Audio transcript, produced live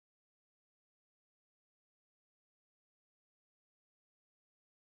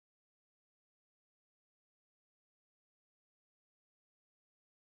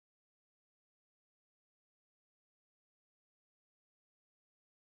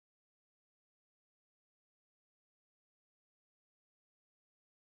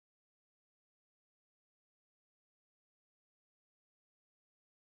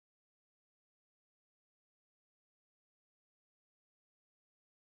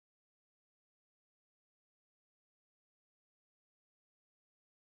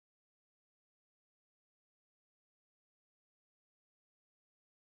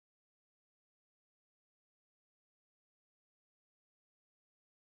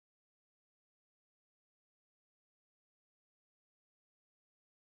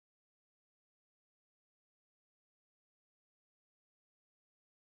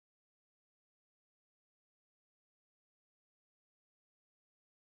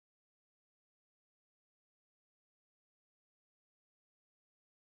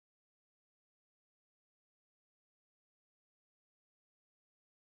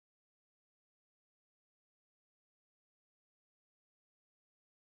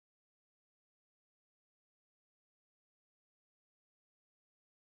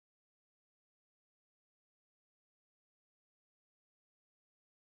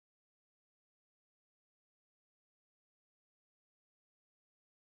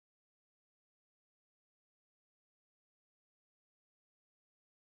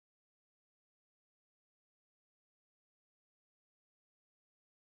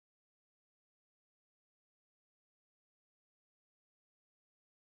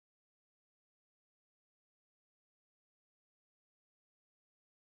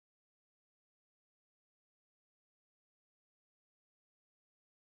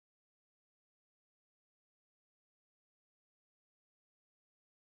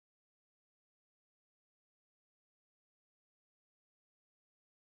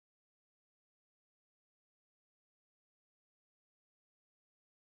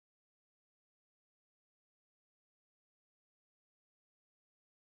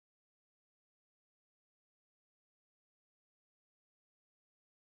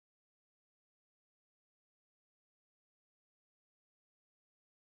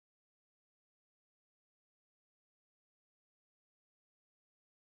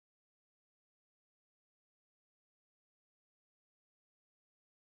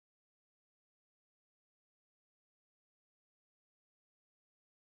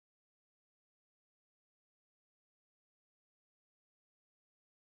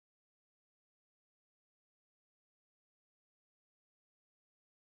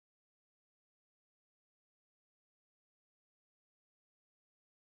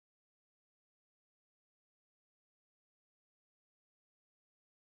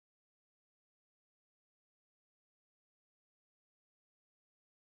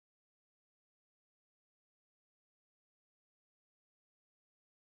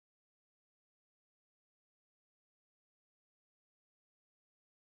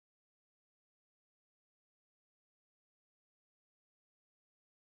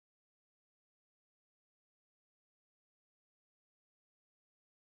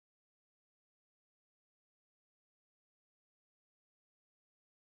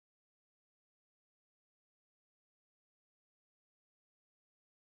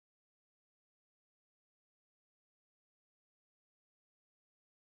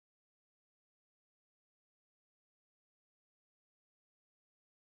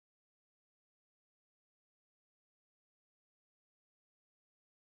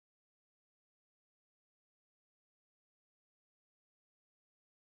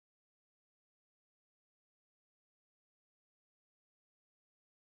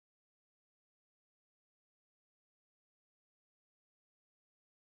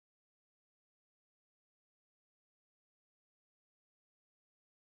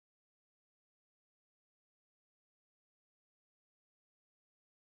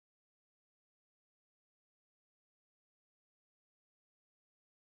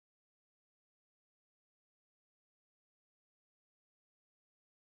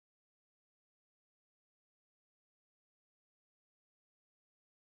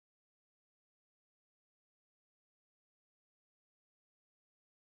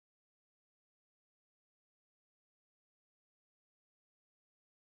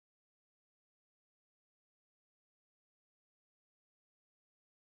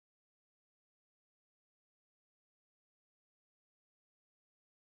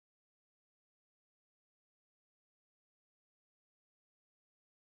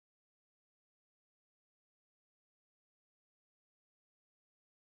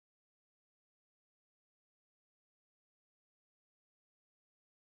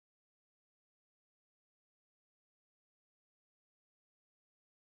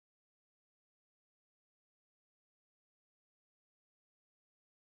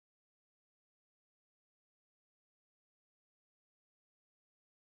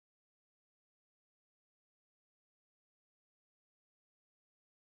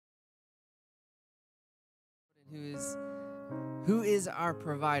who is our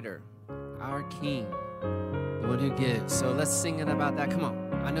provider, our King, the one who gives. So let's sing it about that. Come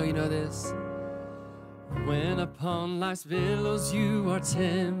on. I know you know this. When upon life's billows you are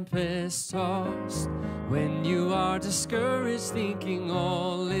tempest tossed, when you are discouraged thinking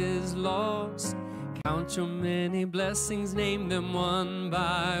all is lost, count your many blessings, name them one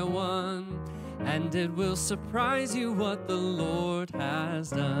by one, and it will surprise you what the Lord has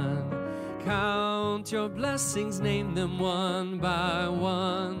done. Count your blessings, name them one by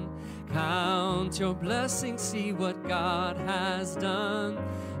one. Count your blessings, see what God has done.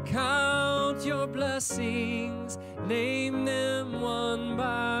 Count your blessings, name them one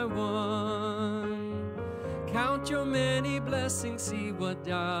by one. Count your many blessings, see what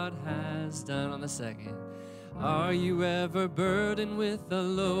God has done. On the second. Are you ever burdened with a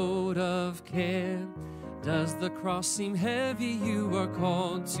load of care? Does the cross seem heavy you are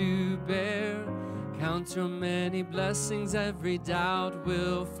called to bear? Count your many blessings, every doubt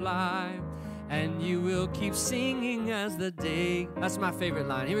will fly, and you will keep singing as the day. That's my favorite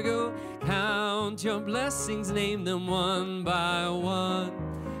line. Here we go. Count your blessings, name them one by one.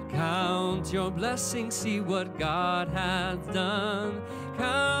 Count your blessings, see what God has done.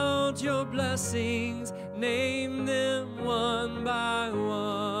 Count your blessings, name them one by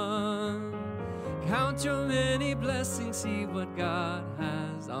one. Count your many blessings, see what God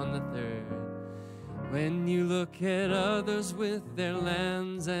has. On the third. When you look at others with their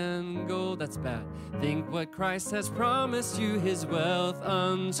lands and gold, that's bad. Think what Christ has promised you, his wealth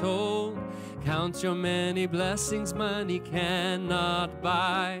untold. Count your many blessings, money cannot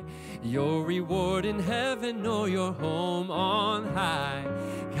buy your reward in heaven or your home on high.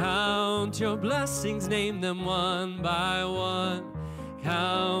 Count your blessings, name them one by one.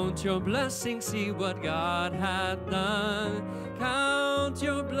 Count your blessings, see what God hath done. Count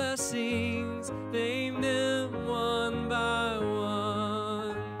your blessings, name them one by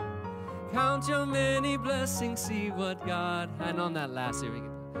one. Count your many blessings, see what God had. And on that last, here we go.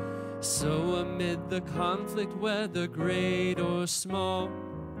 So amid the conflict, whether great or small,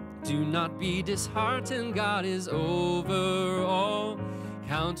 do not be disheartened, God is over all.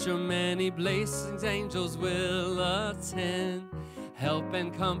 Count your many blessings, angels will attend. Help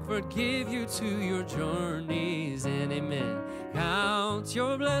and comfort give you to your journeys, and amen. Count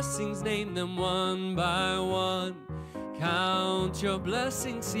your blessings, name them one by one. Count your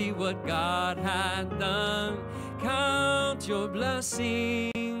blessings, see what God had done. Count your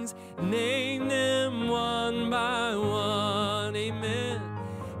blessings, name them one by one, amen.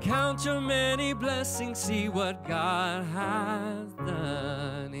 Count your many blessings, see what God has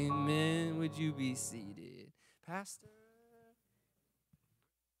done, amen. Would you be seated, Pastor?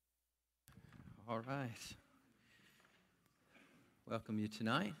 All right. Welcome you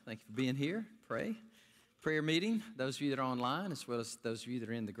tonight. Thank you for being here. Prayer meeting. Those of you that are online, as well as those of you that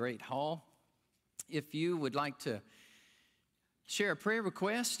are in the great hall. If you would like to share a prayer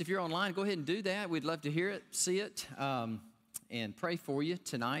request, if you're online, go ahead and do that. We'd love to hear it, see it, and pray for you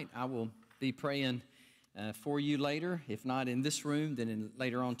tonight. I will be praying for you later. If not in this room, then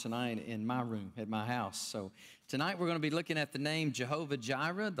later on tonight in my room at my house. So tonight we're going to be looking at the name Jehovah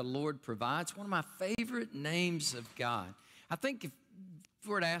Jireh, the Lord provides. One of my favorite names of God. I think if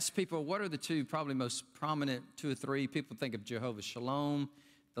we were to ask people, what are the two probably most prominent, two or three, people think of Jehovah Shalom,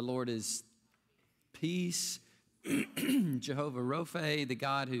 the Lord is peace, Jehovah Rophe, the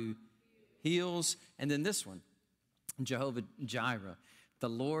God who heals, and then this one, Jehovah Jireh, the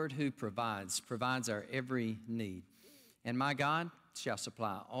Lord who provides our every need. And my God shall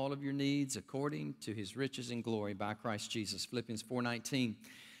supply all of your needs according to his riches and glory by Christ Jesus. Philippians 4:19.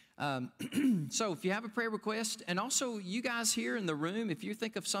 So if you have a prayer request, and also you guys here in the room, if you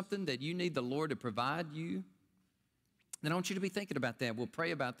think of something that you need the Lord to provide you, then I want you to be thinking about that. We'll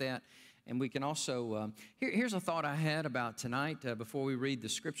pray about that. And we can also, here's a thought I had about tonight before we read the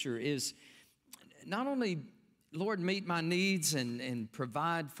scripture is not only, Lord, meet my needs and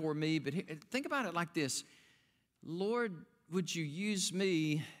provide for me, but think about it like this. Lord, would you use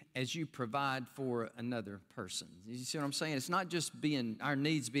me as you provide for another person? You see what I'm saying? It's not just our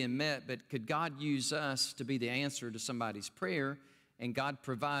needs being met, but could God use us to be the answer to somebody's prayer, and God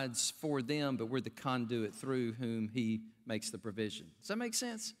provides for them, but we're the conduit through whom he makes the provision. Does that make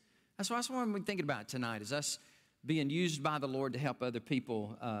sense? That's what we're thinking about tonight, is us being used by the Lord to help other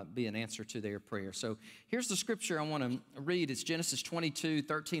people be an answer to their prayer. So here's the scripture I want to read. It's Genesis 22,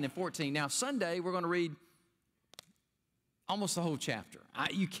 13, and 14. Now, Sunday, we're going to read almost the whole chapter.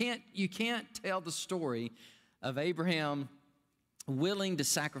 You can't tell the story of Abraham willing to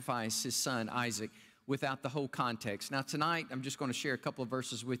sacrifice his son Isaac without the whole context. Now, tonight, I'm just going to share a couple of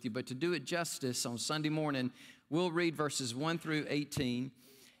verses with you, but to do it justice, on Sunday morning, we'll read verses 1 through 18,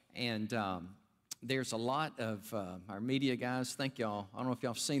 and there's a lot of our media guys, thank y'all. I don't know if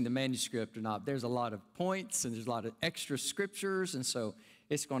y'all have seen the manuscript or not. There's a lot of points, and there's a lot of extra scriptures, and so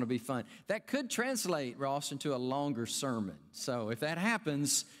it's going to be fun. That could translate, Ross, into a longer sermon. So if that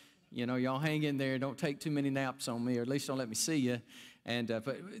happens, you know, y'all hang in there. Don't take too many naps on me, or at least don't let me see you. And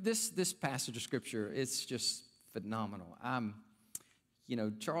but this passage of Scripture, it's just phenomenal. You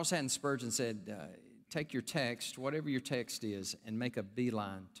know, Charles Haddon Spurgeon said, take your text, whatever your text is, and make a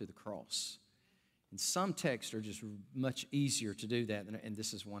beeline to the cross. And some texts are just much easier to do that, and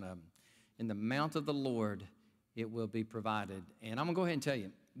this is one of them. In the mount of the Lord, it will be provided. And I'm going to go ahead and tell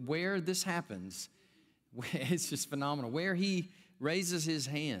you, where this happens, it's just phenomenal. Where he raises his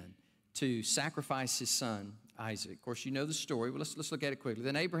hand to sacrifice his son, Isaac. Of course, you know the story. Well, let's look at it quickly.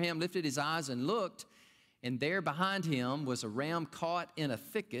 Then Abraham lifted his eyes and looked, and there behind him was a ram caught in a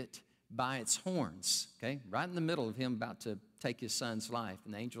thicket by its horns, okay? Right in the middle of him about to take his son's life.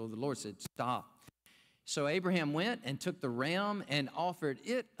 And the angel of the Lord said, stop. So Abraham went and took the ram and offered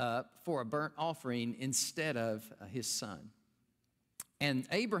it up for a burnt offering instead of his son. And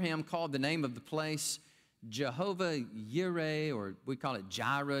Abraham called the name of the place Jehovah Yireh, or we call it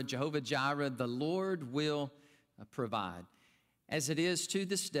Jireh, Jehovah Jireh, the Lord will provide. As it is to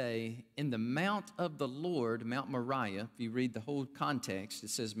this day, in the mount of the Lord, Mount Moriah, if you read the whole context,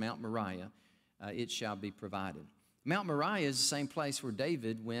 it says Mount Moriah, it shall be provided. Mount Moriah is the same place where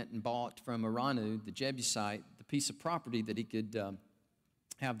David went and bought from Araunah, the Jebusite, the piece of property that he could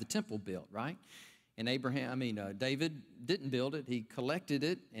have the temple built, right? And David didn't build it. He collected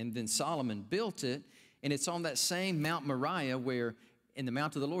it, and then Solomon built it. And it's on that same Mount Moriah where in the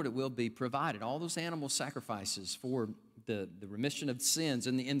mount of the Lord it will be provided. All those animal sacrifices for the remission of sins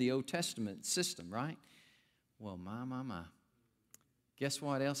in the Old Testament system, right? Well, my. Guess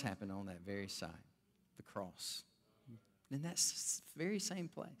what else happened on that very side? The cross. In that very same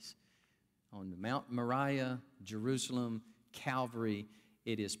place. On the Mount Moriah, Jerusalem, Calvary,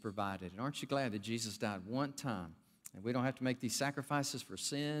 it is provided. And aren't you glad that Jesus died one time? And we don't have to make these sacrifices for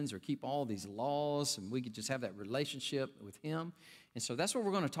sins or keep all these laws, and we could just have that relationship with Him. And so that's what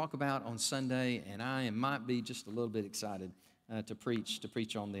we're going to talk about on Sunday, and I might be just a little bit excited to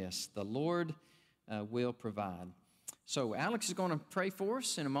preach on this. The Lord will provide. So Alex is going to pray for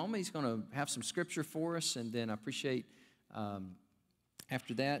us in a moment. He's going to have some scripture for us, and then I appreciate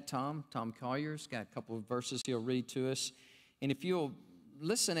after that, Tom Collier's got a couple of verses he'll read to us. And if you'll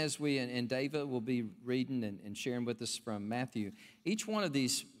listen as and David will be reading and sharing with us from Matthew. Each one of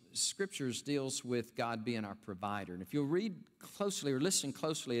these scriptures deals with God being our provider. And if you'll read closely or listen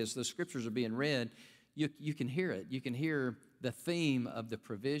closely as the scriptures are being read, you can hear it. You can hear the theme of the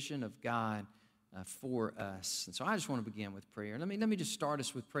provision of God for us. And so I just want to begin with prayer. Let me just start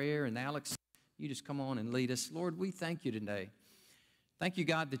us with prayer. And Alex, you just come on and lead us. Lord, we thank you today. Thank you,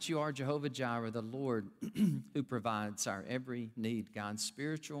 God, that you are Jehovah Jireh, the Lord who provides our every need, God,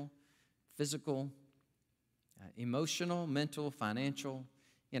 spiritual, physical, emotional, mental, financial,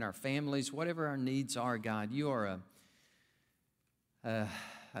 in our families, whatever our needs are, God, you are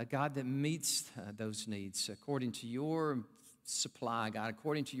a God that meets those needs according to your supply, God,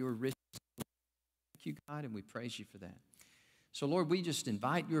 according to your riches. Thank you, God, and we praise you for that. So, Lord, we just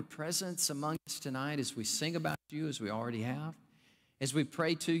invite your presence among us tonight as we sing about you, as we already have. As we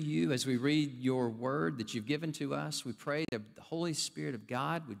pray to you, as we read your word that you've given to us, we pray that the Holy Spirit of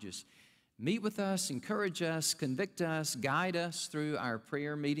God would just meet with us, encourage us, convict us, guide us through our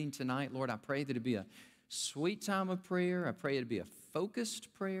prayer meeting tonight. Lord, I pray that it be a sweet time of prayer. I pray it be a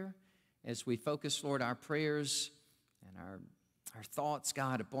focused prayer as we focus, Lord, our prayers and our thoughts,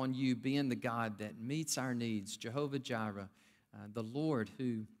 God, upon you being the God that meets our needs, Jehovah Jireh, the Lord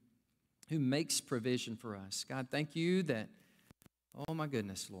who makes provision for us. God, thank you that oh, my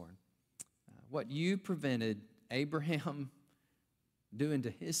goodness, Lord. What you prevented Abraham doing to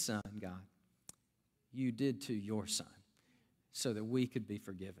his son, God, you did to your son so that we could be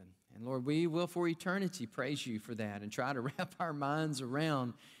forgiven. And, Lord, we will for eternity praise you for that and try to wrap our minds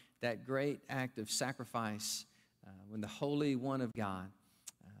around that great act of sacrifice when the Holy One of God,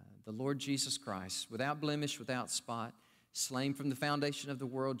 the Lord Jesus Christ, without blemish, without spot, slain from the foundation of the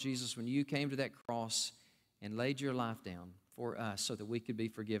world, Jesus, when you came to that cross and laid your life down for us so that we could be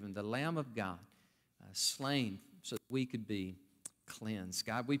forgiven. The Lamb of God, slain so that we could be cleansed.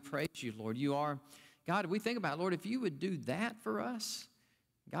 God, we praise you, Lord. You are, God, we think about, Lord, if you would do that for us,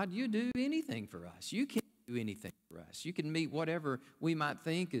 God, you do anything for us. You can do anything for us. You can meet whatever we might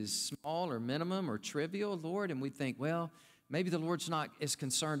think is small or minimum or trivial, Lord, and we think, well, maybe the Lord's not as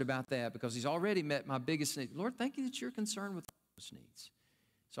concerned about that because He's already met my biggest need. Lord, thank you that you're concerned with those needs.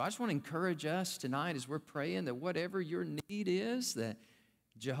 So I just want to encourage us tonight as we're praying that whatever your need is, that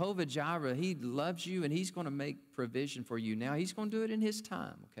Jehovah Jireh, He loves you and He's going to make provision for you. Now, He's going to do it in His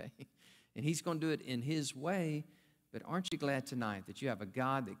time, okay? And He's going to do it in His way. But aren't you glad tonight that you have a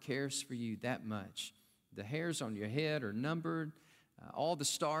God that cares for you that much? The hairs on your head are numbered. All the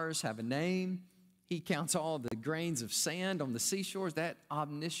stars have a name. He counts all the grains of sand on the seashores. That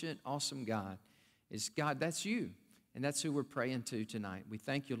omniscient, awesome God is God. That's you. And that's who we're praying to tonight. We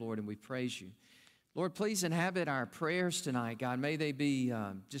thank you, Lord, and we praise you. Lord, please inhabit our prayers tonight, God. May they be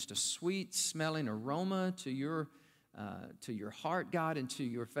just a sweet-smelling aroma to your heart, God, and to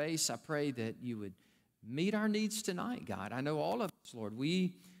your face. I pray that you would meet our needs tonight, God. I know all of us, Lord.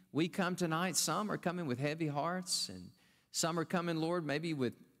 We come tonight. Some are coming with heavy hearts, and some are coming, Lord, maybe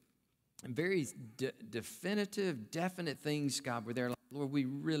with very definitive, definite things, God, where they're like, Lord, we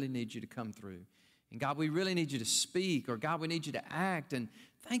really need you to come through. And God, we really need you to speak, or God, we need you to act. And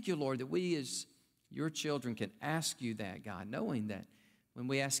thank you, Lord, that we as your children can ask you that, God, knowing that when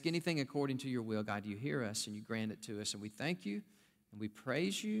we ask anything according to your will, God, you hear us and you grant it to us. And we thank you and we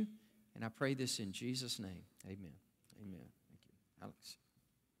praise you. And I pray this in Jesus' name. Amen. Amen. Thank you. Alex.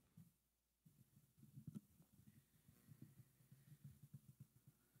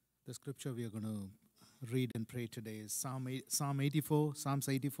 The scripture we are going to read and pray today is Psalms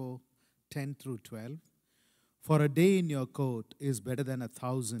 84, 10 through 12. For a day in your court is better than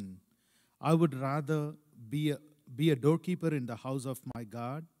 1,000. I would rather be a doorkeeper in the house of my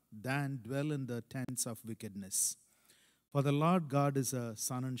God than dwell in the tents of wickedness. For the Lord God is a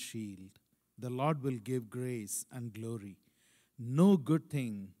sun and shield. The Lord will give grace and glory. No good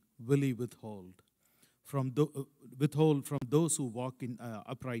thing will He withhold from those who walk in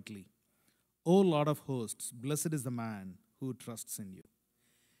uprightly. O Lord of hosts, blessed is the man who trusts in you.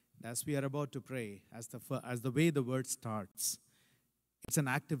 As we are about to pray, as the way the word starts, it's an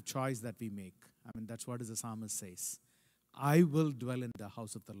active choice that we make. I mean, that's what the psalmist says. I will dwell in the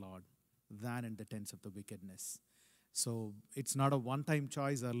house of the Lord than in the tents of the wickedness. So it's not a one-time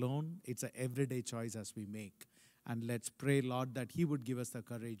choice alone. It's an everyday choice as we make. And let's pray, Lord, that He would give us the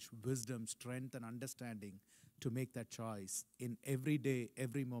courage, wisdom, strength, and understanding to make that choice in every day,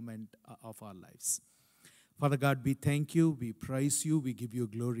 every moment of our lives. Father God, we thank you, we praise you, we give you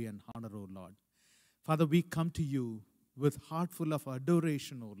glory and honor, O Lord. Father, we come to you with heart full of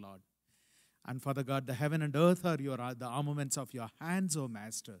adoration, O Lord. And Father God, the heaven and earth are the armaments of your hands, O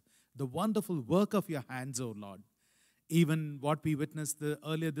Master. The wonderful work of your hands, O Lord. Even what we witnessed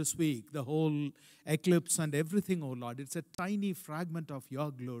earlier this week, the whole eclipse and everything, O Lord, it's a tiny fragment of your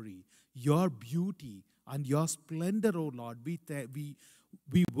glory, your beauty, and your splendor, O Lord.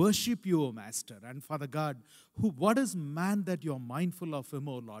 We worship you, O Master. And Father God, what is man that you're mindful of him,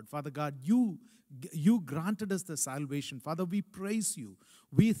 O Lord? Father God, you granted us the salvation. Father, we praise you.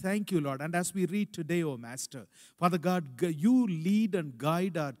 We thank you, Lord. And as we read today, O Master, Father God, you lead and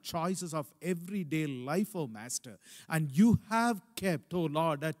guide our choices of everyday life, O Master. And you have kept, O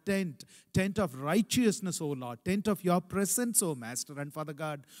Lord, a tent of righteousness, O Lord, tent of your presence, O Master. And Father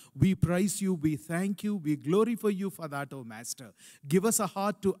God, we praise you, we thank you, we glorify you for that, O Master. Give us a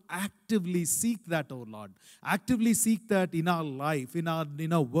heart to actively seek that, O Lord. Actively seek that in our life, in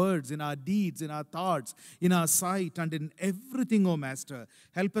our words, in our deeds, in our thoughts, in our sight, and in everything, O Master.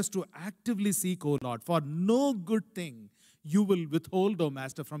 Help us to actively seek, O Lord, for no good thing you will withhold, O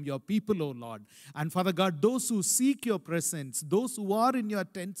Master, from your people, O Lord. And Father God, those who seek your presence, those who are in your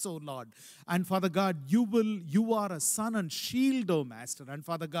tents, O Lord, and Father God, you are a sun and shield, O Master. And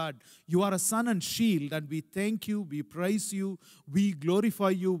Father God, you are a sun and shield, and we thank you, we praise you, we glorify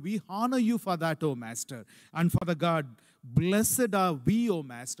you, we honor you for that, O Master. And Father God, blessed are we, O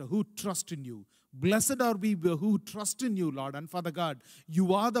Master, who trust in you. Blessed are we who trust in you, Lord. And Father God,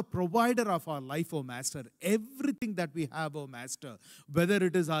 you are the provider of our life, O Master. Everything that we have, O Master, whether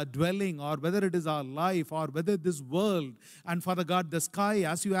it is our dwelling or whether it is our life or whether this world, and Father God, the sky,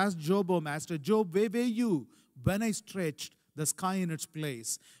 as you asked Job, O Master, Job, where were you when I stretched the sky in its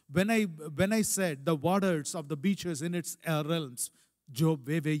place? When I said the waters of the beaches in its realms, Job,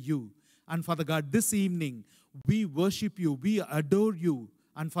 where were you? And Father God, this evening, we worship you, we adore you,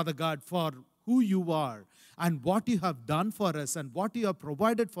 and Father God, for who you are and what you have done for us and what you have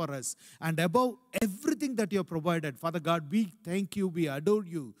provided for us, and above everything that you have provided, Father God, we thank you, we adore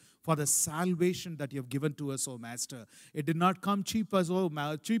you for the salvation that you have given to us, O Master. It did not come cheap, O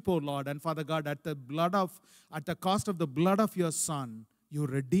Lord. And Father God, at the cost of the blood of your Son, you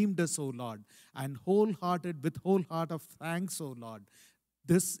redeemed us, O Lord, and with whole heart of thanks, O Lord.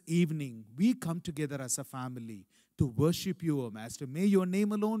 This evening, we come together as a family to worship you, O Master. May your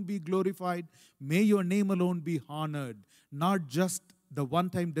name alone be glorified. May your name alone be honored. Not just the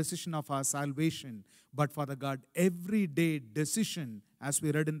one-time decision of our salvation, but Father God, everyday decision, as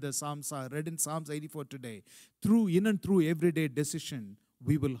we read in the Psalms, read in Psalms 84 today, in and through everyday decision,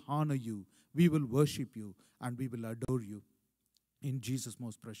 we will honor you, we will worship you, and we will adore you. In Jesus'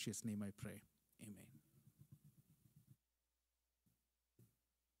 most precious name I pray. Amen.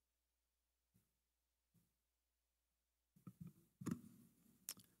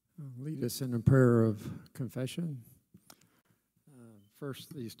 Lead us in a prayer of confession.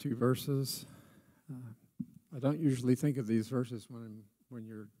 First, these two verses. I don't usually think of these verses when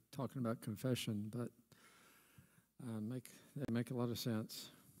you're talking about confession, but they make a lot of sense.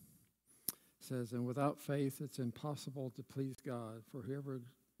 It says, and without faith it's impossible to please God, for whoever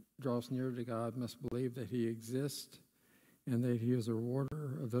draws near to God must believe that he exists and that he is a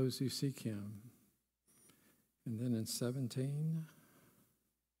rewarder of those who seek him. And then in 17,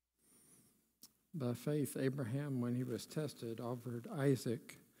 by faith Abraham, when he was tested, offered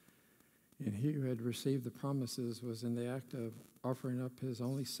Isaac, and he who had received the promises was in the act of offering up his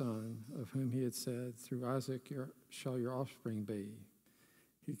only son, of whom he had said, through Isaac shall your offspring be.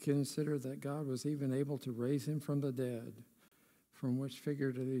 He considered that God was even able to raise him from the dead, from which,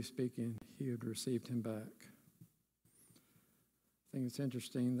 figuratively speaking, he had received him back. I think it's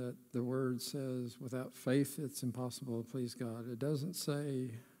interesting that the word says, without faith it's impossible to please God. It doesn't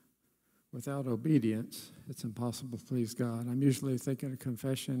say without obedience it's impossible to please God. I'm usually thinking a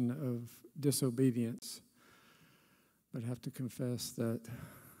confession of disobedience, but have to confess that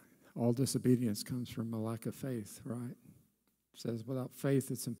all disobedience comes from a lack of faith, right? It says without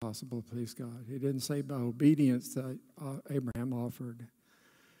faith it's impossible to please God. He didn't say by obedience that Abraham offered.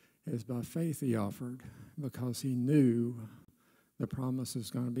 It's by faith he offered, because he knew the promise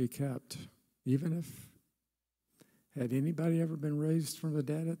was going to be kept. Even if, had anybody ever been raised from the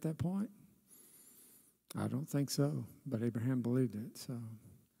dead at that point? I don't think so, but Abraham believed it. So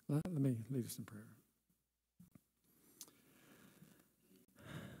let me lead us in prayer.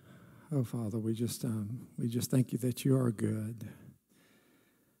 Oh, Father, we just thank you that you are good.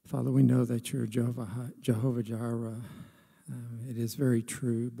 Father, we know that you're Jehovah Jireh. It is very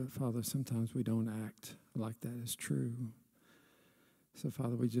true, but Father, sometimes we don't act like that is true. So,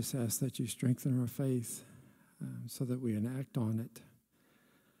 Father, we just ask that you strengthen our faith so that we enact on it.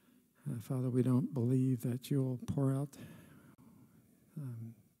 Father, we don't believe that you'll pour out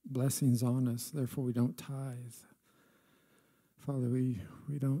blessings on us, therefore we don't tithe. Father, we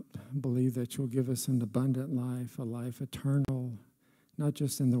don't believe that you'll give us an abundant life, a life eternal, not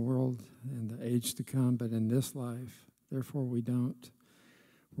just in the world and the age to come, but in this life. Therefore, we don't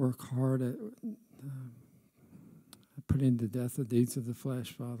work hard at putting to death the deeds of the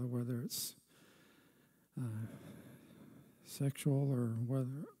flesh, Father, whether it's sexual or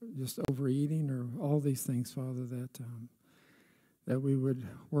whether just overeating or all these things, Father, that we would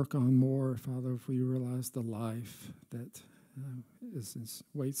work on more, Father, if we realize the life that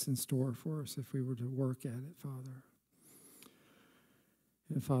waits in store for us if we were to work at it, Father.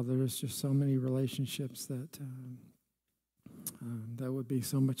 And Father, there's just so many relationships that would be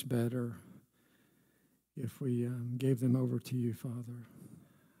so much better if we gave them over to you, Father.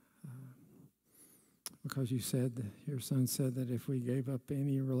 Because you said, your son said that if we gave up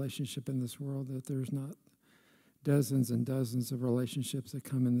any relationship in this world, that there's not dozens and dozens of relationships that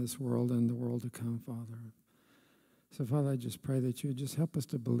come in this world and the world to come, Father. So, Father, I just pray that you would just help us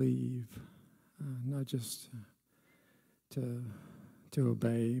to believe, not just to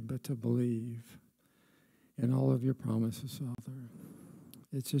obey, but to believe in all of your promises, Father.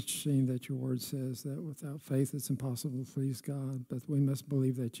 It's interesting that your word says that without faith it's impossible to please God, but we must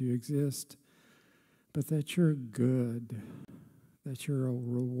believe that you exist, but that you're good, that you're a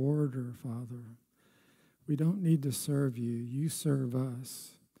rewarder, Father. We don't need to serve you. You serve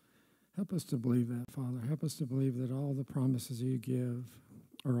us. Help us to believe that, Father. Help us to believe that all the promises you give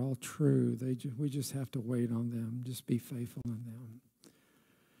are all true. We just have to wait on them. Just be faithful in them.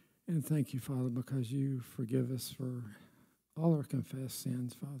 And thank you, Father, because you forgive us for all our confessed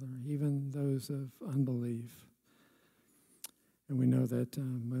sins, Father, even those of unbelief. And we know that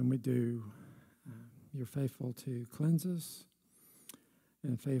when we do, you're faithful to cleanse us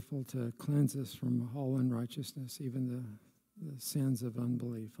and faithful to cleanse us from all unrighteousness, even the sins of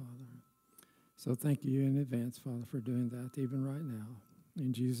unbelief, Father. So thank you in advance, Father, for doing that even right now.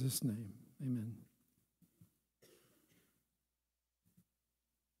 In Jesus' name, amen.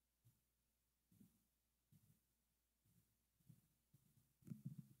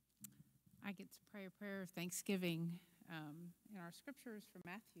 I get to pray a prayer of thanksgiving in our scriptures from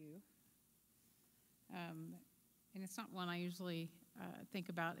Matthew. and it's not one I usually think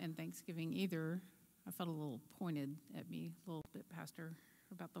about in Thanksgiving either. I felt a little pointed at me a little bit, Pastor,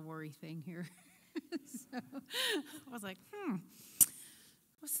 about the worry thing here. So I was like,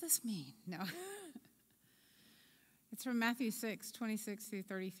 what's this mean? No. It's from Matthew 6:26 through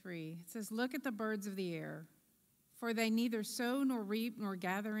 33. It says, "Look at the birds of the air, for they neither sow nor reap nor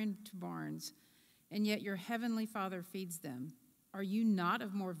gather into barns, and yet your heavenly Father feeds them. Are you not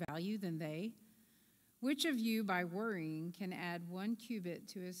of more value than they? Which of you, by worrying, can add 1 cubit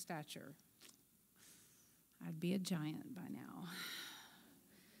to his stature?" I'd be a giant by now.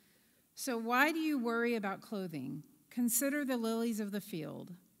 "So why do you worry about clothing? Consider the lilies of the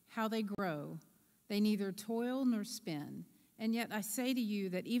field, how they grow. They neither toil nor spin. And yet I say to you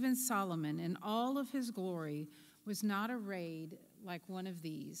that even Solomon in all of his glory was not arrayed like one of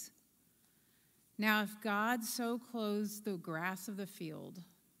these. Now if God so clothes the grass of the field,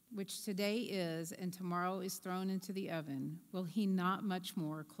 which today is and tomorrow is thrown into the oven, will he not much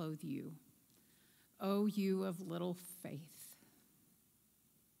more clothe you? O you of little faith.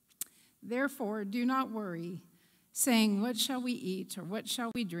 Therefore do not worry, saying, what shall we eat, or what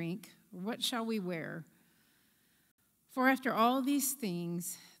shall we drink, or what shall we wear? For after all these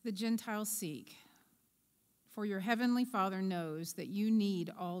things the Gentiles seek. For your heavenly Father knows that you need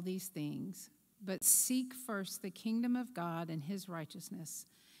all these things. But seek first the kingdom of God and his righteousness,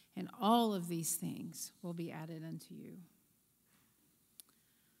 and all of these things will be added unto you."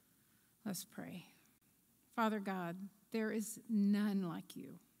 Let's pray. Father God, there is none like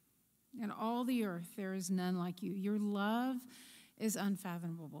you. In all the earth, there is none like you. Your love is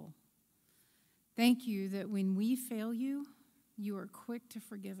unfathomable. Thank you that when we fail you, you are quick to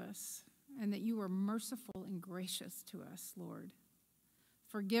forgive us, and that you are merciful and gracious to us, Lord.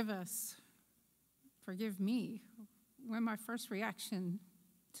 Forgive us. Forgive me when my first reaction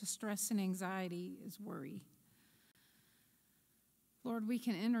to stress and anxiety is worry. Lord, we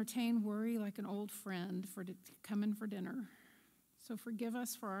can entertain worry like an old friend for coming for dinner. So forgive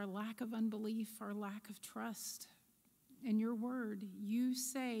us for our lack of unbelief, our lack of trust in your word. You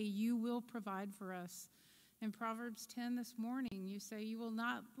say you will provide for us. In Proverbs 10 this morning, you say you will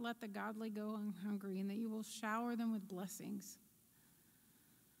not let the godly go hungry, and that you will shower them with blessings.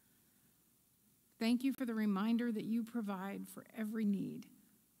 Thank you for the reminder that you provide for every need.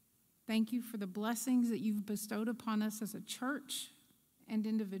 Thank you for the blessings that you've bestowed upon us as a church and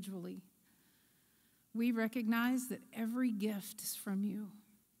individually. We recognize that every gift is from you.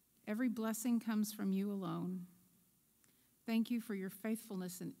 Every blessing comes from you alone. Thank you for your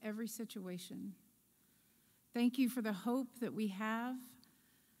faithfulness in every situation. Thank you for the hope that we have.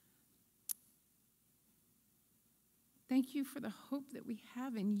 Thank you for the hope that we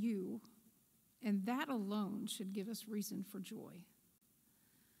have in you, and that alone should give us reason for joy.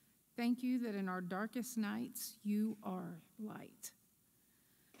 Thank you that in our darkest nights, you are light.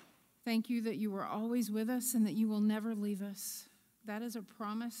 Thank you that you are always with us and that you will never leave us. That is a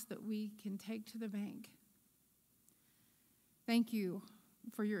promise that we can take to the bank. Thank you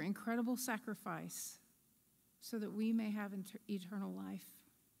for your incredible sacrifice so that we may have eternal life.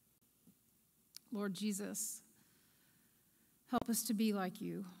 Lord Jesus, help us to be like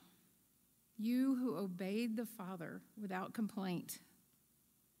you. You who obeyed the Father without complaint.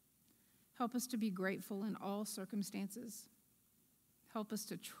 Help us to be grateful in all circumstances. Help us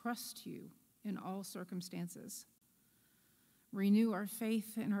to trust you in all circumstances. Renew our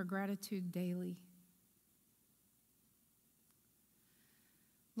faith and our gratitude daily.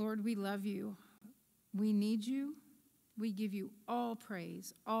 Lord, we love you. We need you. We give you all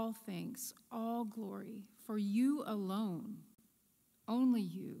praise, all thanks, all glory. For you alone, only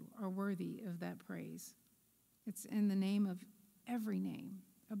you are worthy of that praise. It's in the name of every name,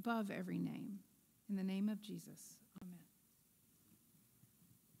 above every name. In the name of Jesus, amen.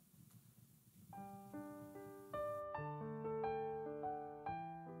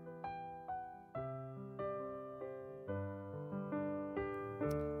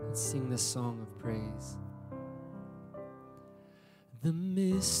 Let's sing this song of praise. The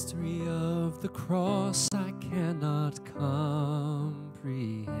mystery of the cross I cannot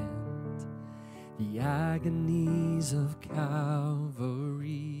comprehend. The agonies of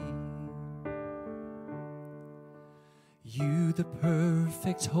Calvary. You, the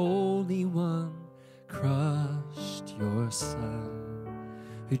perfect Holy One, crushed your Son,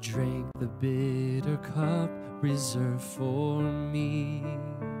 who drank the bitter cup reserved for me.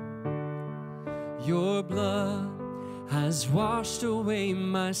 Your blood has washed away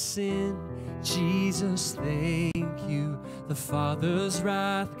my sin. Jesus, thank you. The Father's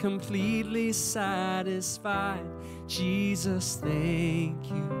wrath completely satisfied. Jesus, thank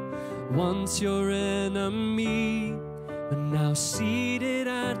you. once your enemy, but now seated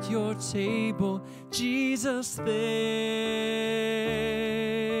at your table. Jesus, thank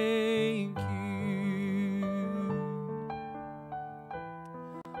you.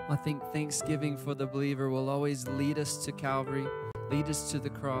 I think thanksgiving for the believer will always lead us to Calvary, lead us to the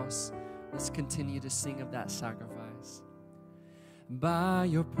cross. Let's continue to sing of that sacrifice. By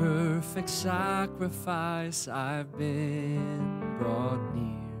your perfect sacrifice, I've been brought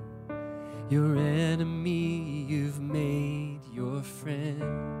near. Your enemy, you've made your friend.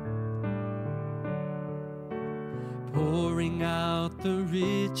 Pouring out the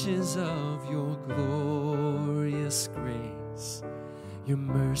riches of your glorious grace. Your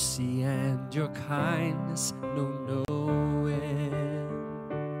mercy and your kindness know no end.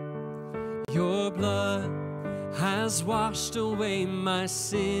 Your blood has washed away my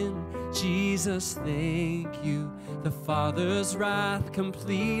sin. Jesus, thank you. The Father's wrath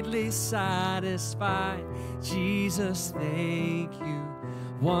completely satisfied. Jesus, thank you.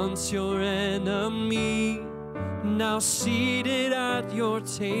 Once your enemy, now seated at your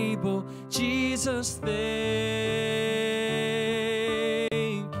table. Jesus, thank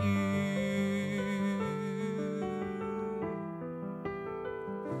you.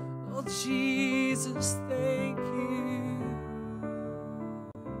 Oh, Jesus, thank you.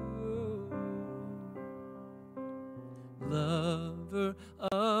 Lover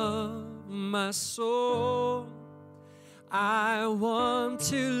of my soul, I want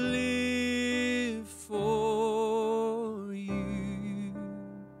to live for you.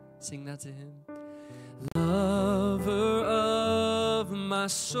 Sing that to him. Lover of my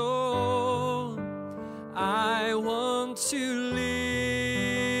soul, I want to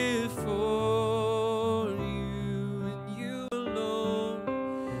live for you and you alone.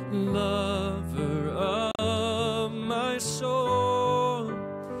 Lover of my soul,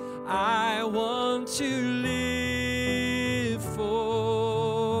 I want to live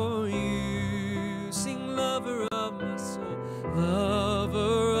for you. Sing, lover of my soul,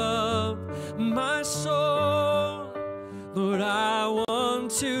 lover of my soul, Lord, I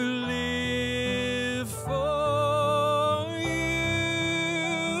want to live for you.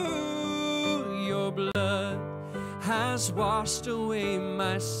 Your blood has washed away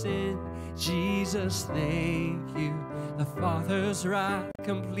my sin. Jesus, thank you. The Father's wrath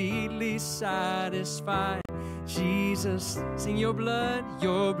completely satisfied. Jesus, sing, your blood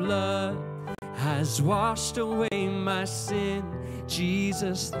has washed away my sin.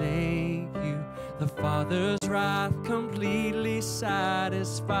 Jesus, thank you. The Father's wrath completely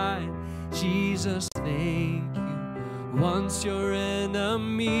satisfied. Jesus, thank you. Once your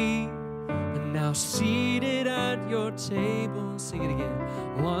enemy, and now seated at your table. Sing it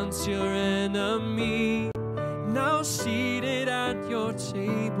again. Once your enemy, now seated at your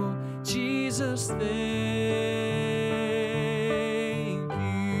table. Jesus, thank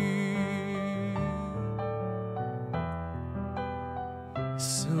you.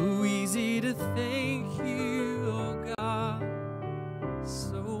 So easy to thank you, oh God.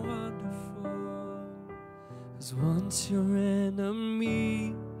 So wonderful. 'Cause once your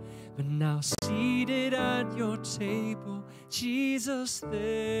enemy, but now seated at your table. Jesus, thank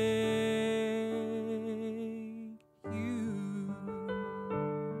you.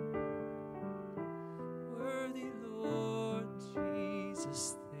 Worthy Lord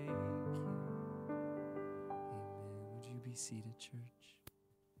Jesus, thank you. Amen. Would you be seated, church?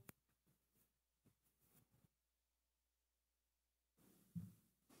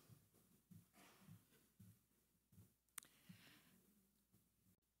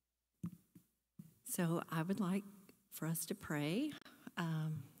 So I would like for us to pray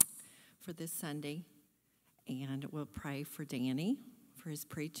for this Sunday, and we'll pray for Danny for his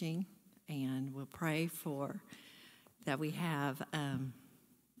preaching, and we'll pray for that we have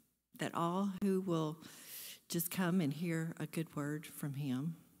that all who will just come and hear a good word from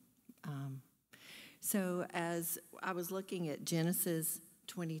him. So as I was looking at Genesis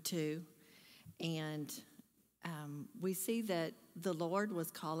 22, and we see that the Lord was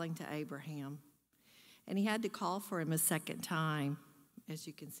calling to Abraham. And he had to call for him a second time, as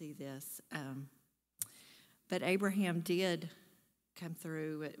you can see this. But Abraham did come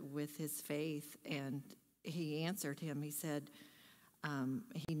through with his faith, and he answered him. He said,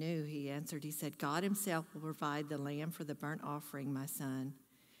 he answered, he said, God himself will provide the lamb for the burnt offering, my son.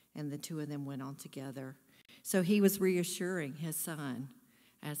 And the two of them went on together. So he was reassuring his son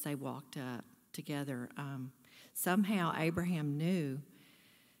as they walked up together. Somehow Abraham knew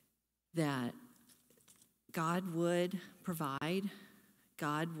that God would provide,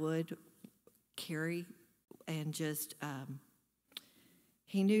 God would carry, and just,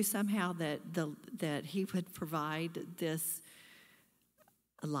 he knew somehow that he would provide this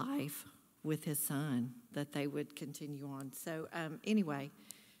life with his son, that they would continue on. So anyway,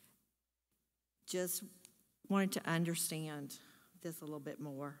 just wanted to understand this a little bit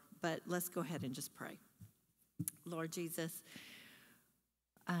more, but let's go ahead and just pray. Lord Jesus,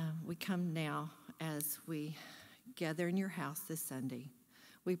 we come now as we gather in your house this Sunday.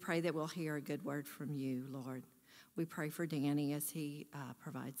 We pray that we'll hear a good word from you, Lord. We pray for Danny as he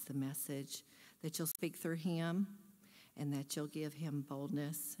provides the message, that you'll speak through him and that you'll give him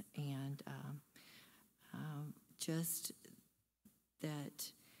boldness and just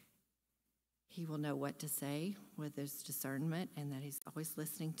that he will know what to say with his discernment and that he's always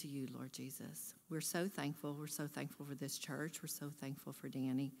listening to you, Lord Jesus. We're so thankful. We're so thankful for this church. We're so thankful for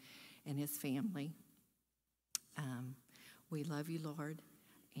Danny and his family. We love you, Lord,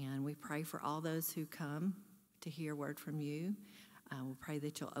 and we pray for all those who come to hear a word from you. We pray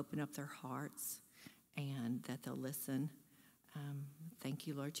that you'll open up their hearts and that they'll listen. Thank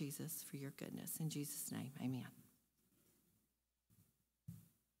you, Lord Jesus, for your goodness. In Jesus' name, amen.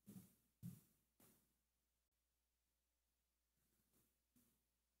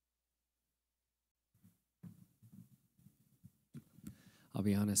 I'll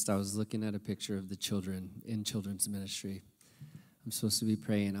be honest, I was looking at a picture of the children in children's ministry. I'm supposed to be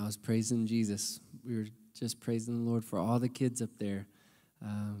praying. I was praising Jesus. We were just praising the Lord for all the kids up there.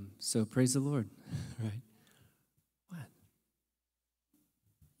 So praise the Lord, right? What?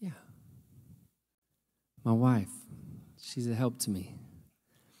 Yeah. My wife, she's a help to me.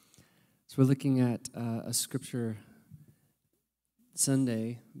 So we're looking at a scripture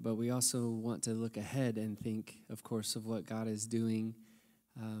Sunday, but we also want to look ahead and think, of course, of what God is doing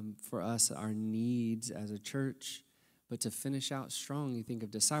for us, our needs as a church. But to finish out strong, you think of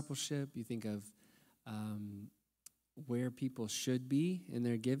discipleship, you think of where people should be in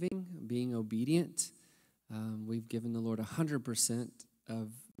their giving, being obedient. We've given the Lord 100%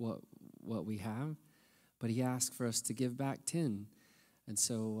 of what we have, but he asked for us to give back 10. And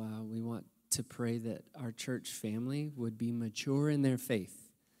so we want to pray that our church family would be mature in their faith,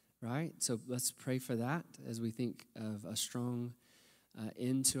 right? So let's pray for that as we think of a strong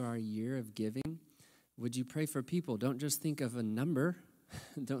end to our year of giving. Would you pray for people? Don't just think of a number.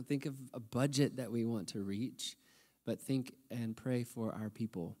 Don't think of a budget that we want to reach, but think and pray for our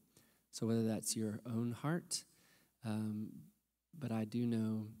people. So whether that's your own heart, but I do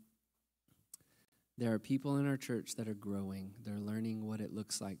know there are people in our church that are growing. They're learning what it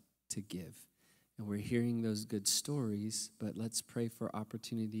looks like to give. And we're hearing those good stories, but let's pray for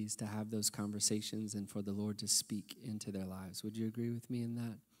opportunities to have those conversations and for the Lord to speak into their lives. Would you agree with me in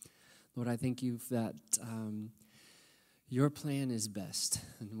that? Lord, I thank you that your plan is best,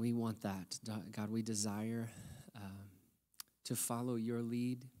 and we want that. God, we desire to follow your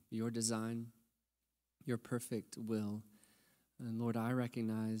lead, your design, your perfect will. And Lord, I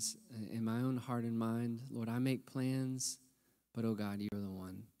recognize in my own heart and mind, Lord, I make plans, but oh God, you're the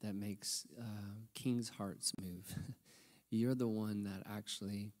one that makes kings' hearts move. You're the one that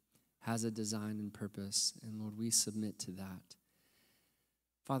actually has a design and purpose, and Lord, we submit to that.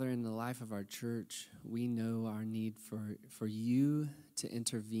 Father, in the life of our church, we know our need for you to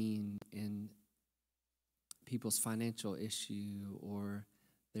intervene in people's financial issue or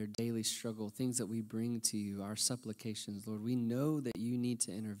their daily struggle, things that we bring to you, our supplications. Lord, we know that you need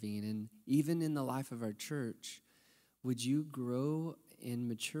to intervene. And even in the life of our church, would you grow in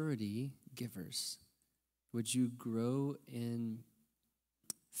maturity givers? Would you grow in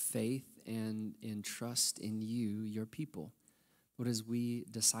faith and in trust in you, your people? Lord, as we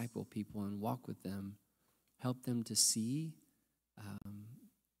disciple people and walk with them, help them to see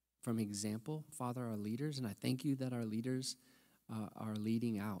from example, Father, our leaders. And I thank you that our leaders are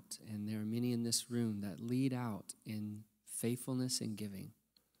leading out. And there are many in this room that lead out in faithfulness and giving.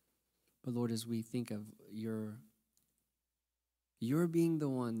 But Lord, as we think of your being the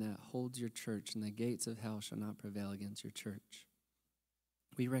one that holds your church, and the gates of hell shall not prevail against your church,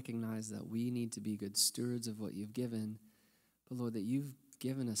 we recognize that we need to be good stewards of what you've given. But Lord, that you've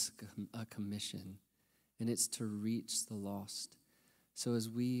given us a commission, and it's to reach the lost. So as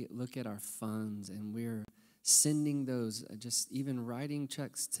we look at our funds and we're sending those, just even writing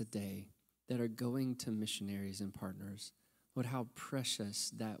checks today that are going to missionaries and partners, Lord, how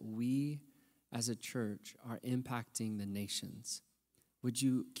precious that we as a church are impacting the nations. Would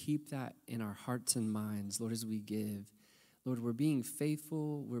you keep that in our hearts and minds, Lord, as we give? Lord, we're being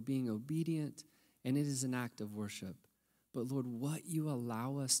faithful, we're being obedient, and it is an act of worship. But Lord, what you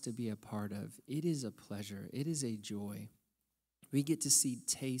allow us to be a part of, it is a pleasure. It is a joy. We get to see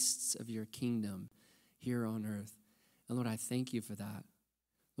tastes of your kingdom here on earth. And Lord, I thank you for that.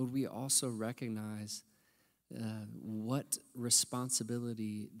 Lord, we also recognize what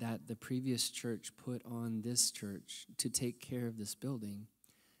responsibility that the previous church put on this church to take care of this building.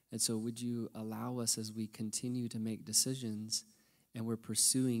 And so would you allow us, as we continue to make decisions and we're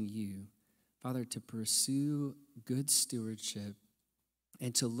pursuing you, Father, to pursue good stewardship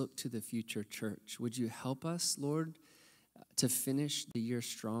and to look to the future church. Would you help us, Lord, to finish the year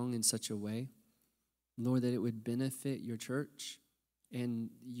strong in such a way, Lord, that it would benefit your church and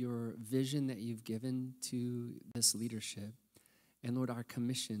your vision that you've given to this leadership. And Lord, our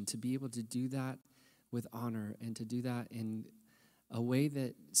commission to be able to do that with honor and to do that in a way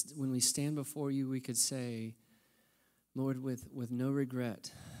that when we stand before you, we could say, Lord, with no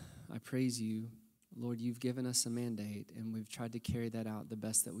regret, I praise you. Lord, you've given us a mandate, and we've tried to carry that out the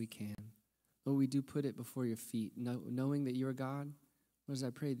best that we can. Lord, we do put it before your feet, knowing that you're God. Lord, as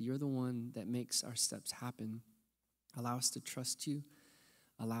I pray that you're the one that makes our steps happen. Allow us to trust you.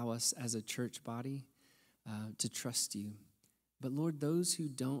 Allow us as a church body to trust you. But Lord, those who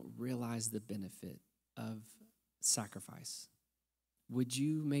don't realize the benefit of sacrifice, would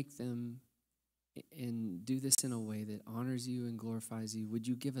you make them and do this in a way that honors you and glorifies you? Would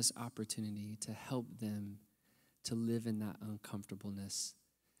you give us opportunity to help them to live in that uncomfortableness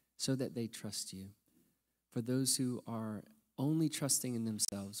so that they trust you? For those who are only trusting in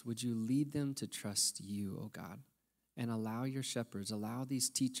themselves, would you lead them to trust you, oh God? And allow your shepherds, allow these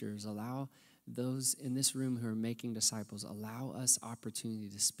teachers, allow those in this room who are making disciples, allow us opportunity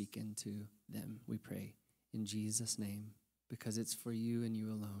to speak into them, we pray, in Jesus' name, because it's for you and you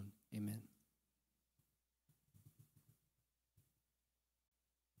alone. Amen.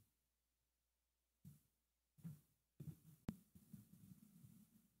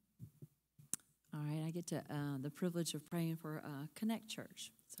 All right, I get to the privilege of praying for Connect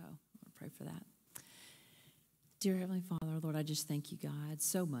Church, so I'll pray for that. Dear Heavenly Father, Lord, I just thank you, God,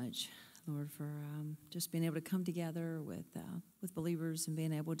 so much, Lord, for just being able to come together with believers and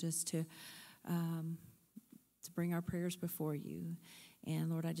being able just to bring our prayers before you. And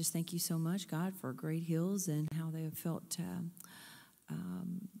Lord, I just thank you so much, God, for Great Hills and how they have felt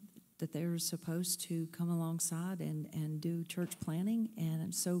that they're supposed to come alongside and do church planning. And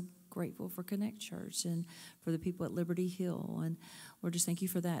I'm so grateful for Connect Church and for the people at Liberty Hill. And Lord, just thank you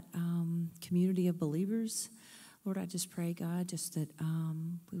for that community of believers. Lord, I just pray, God, just that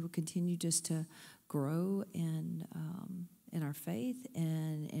we will continue just to grow in our faith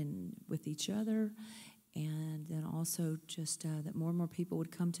and with each other. And then also just that more and more people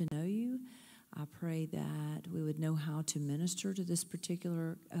would come to know you. I pray that we would know how to minister to this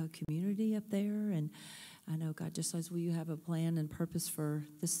particular community up there. And I know, God, just as you have a plan and purpose for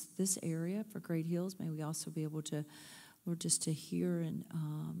this area, for Great Hills, may we also be able to, Lord, just to hear and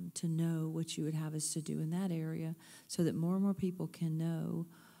to know what you would have us to do in that area so that more and more people can know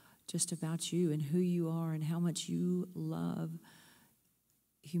just about you and who you are and how much you love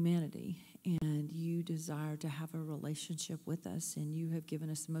humanity and you desire to have a relationship with us, and you have given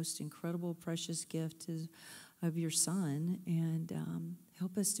us the most incredible, precious gift of your Son, and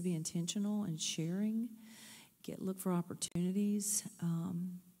help us to be intentional in sharing, look for opportunities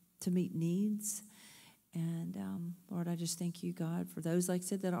to meet needs. And Lord, I just thank you, God, for those, like I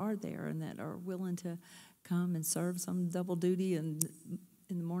said, that are there and that are willing to come and serve some double duty and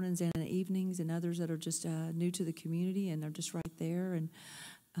in the mornings and in the evenings, and others that are just new to the community and they're just right there. And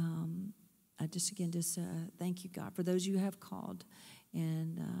I just thank you, God, for those you have called.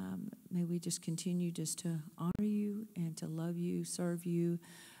 And may we just continue just to honor you and to love you, serve you.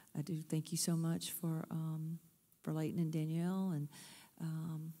 I do thank you so much for Leighton and Danielle, and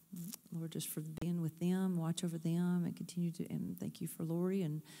Lord, just for being with them, watch over them, and continue to. And thank you for Lori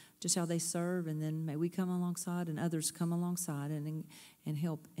and just how they serve. And then may we come alongside and others come alongside and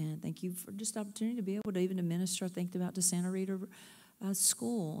help. And thank you for just the opportunity to be able to even to minister. I think about the Santa Rita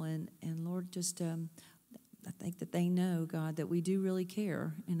school, and Lord, just I think that they know, God, that we do really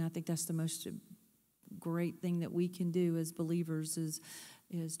care, and I think that's the most great thing that we can do as believers is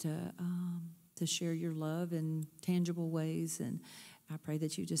to share your love in tangible ways. And I pray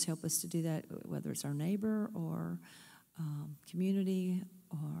that you just help us to do that, whether it's our neighbor or community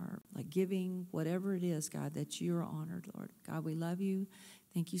or like giving, whatever it is, God, that you're honored, Lord. God, we love you.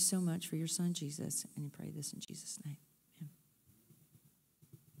 Thank you so much for your Son, Jesus, and I pray this in Jesus' name.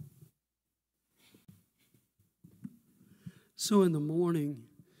 So in the morning,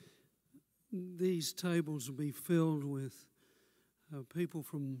 these tables will be filled with people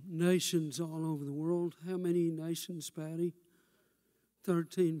from nations all over the world. How many nations, Patty?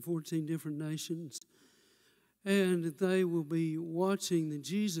 13, 14 different nations. And they will be watching the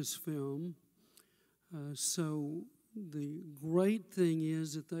Jesus film. So the great thing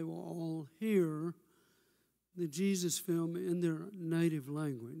is that they will all hear the Jesus film in their native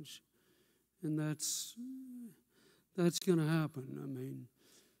language. And that's going to happen. I mean,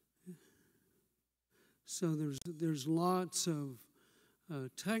 so there's lots of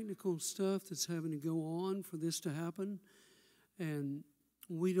technical stuff that's having to go on for this to happen, and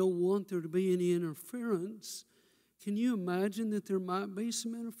we don't want there to be any interference. Can you imagine that there might be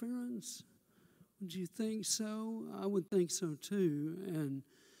some interference? Would you think so? I would think so too. And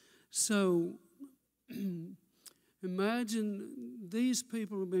so imagine these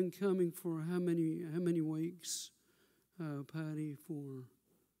people have been coming for how many weeks, Patty?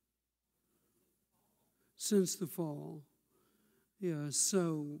 Since the fall. Yeah,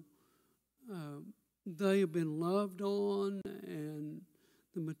 so they have been loved on, and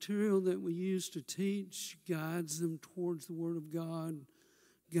the material that we use to teach guides them towards the Word of God,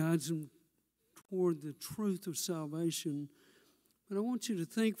 guides them toward the truth of salvation. But I want you to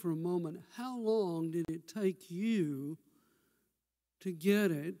think for a moment, how long did it take you to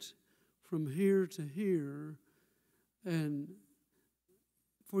get it from here to here and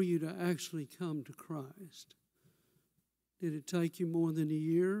for you to actually come to Christ? Did it take you more than a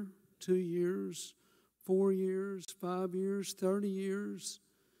year, 2 years, 4 years, 5 years, 30 years?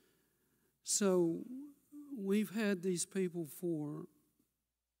 So we've had these people for,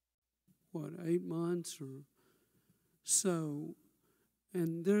 8 months or so,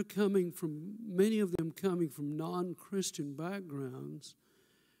 and they're coming from, many of them coming from non-Christian backgrounds.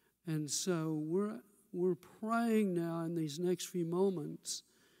 And so we're praying now in these next few moments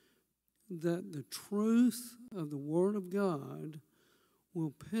that the truth of the Word of God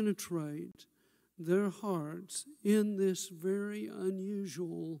will penetrate their hearts in this very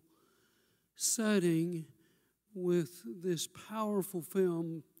unusual setting with this powerful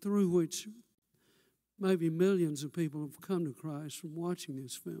film through which maybe millions of people have come to Christ from watching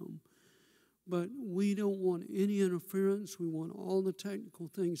this film. But we don't want any interference. We want all the technical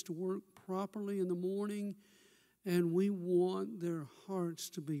things to work properly in the morning, and we want their hearts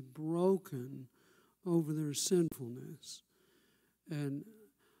to be broken over their sinfulness. And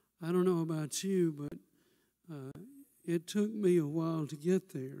I don't know about you, but it took me a while to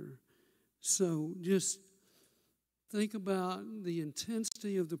get there. So just think about the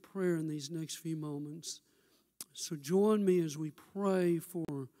intensity of the prayer in these next few moments. So join me as we pray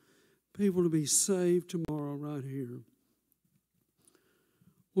for people to be saved tomorrow right here.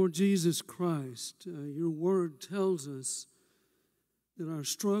 Lord Jesus Christ, your word tells us that our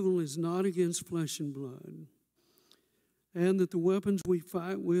struggle is not against flesh and blood, and that the weapons we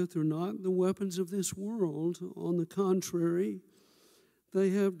fight with are not the weapons of this world. On the contrary, they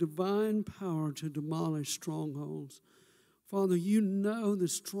have divine power to demolish strongholds. Father, you know the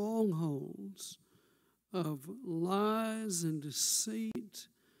strongholds of lies and deceit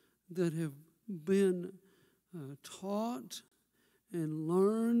that have been taught and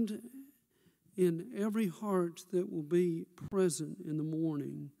learned in every heart that will be present in the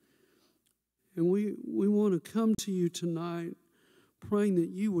morning. And we want to come to you tonight praying that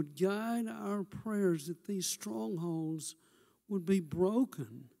you would guide our prayers, that these strongholds would be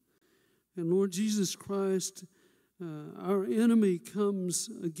broken. And Lord Jesus Christ, our enemy comes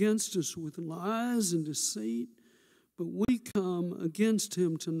against us with lies and deceit, but we come against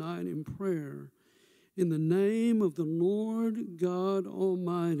him tonight in prayer. In the name of the Lord God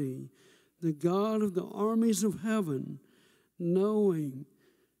Almighty, the God of the armies of heaven, knowing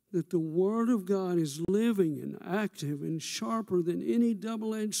that the Word of God is living and active and sharper than any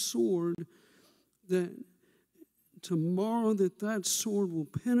double-edged sword, that tomorrow that sword will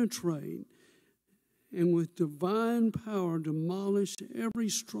penetrate and with divine power demolish every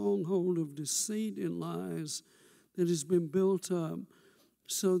stronghold of deceit and lies that has been built up,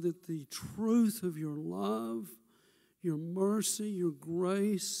 so that the truth of your love, your mercy, your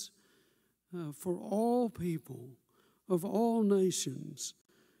grace for all people of all nations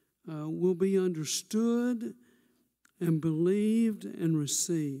will be understood and believed and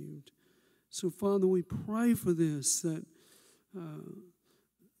received. So, Father, we pray for this, that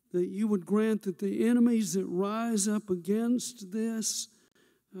you would grant that the enemies that rise up against this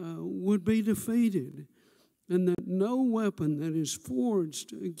would be defeated, and that no weapon that is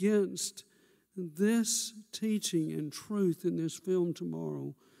forged against this teaching and truth in this film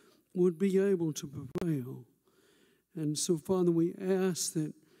tomorrow would be able to prevail. And so, Father, we ask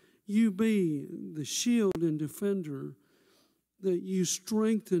that you be the shield and defender, that you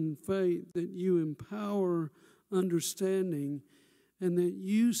strengthen faith, that you empower understanding, and that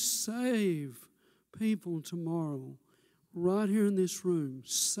you save people tomorrow right here in this room.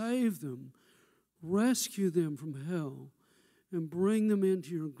 Save them, rescue them from hell, and bring them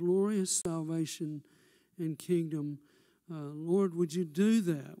into your glorious salvation and kingdom. Lord, would you do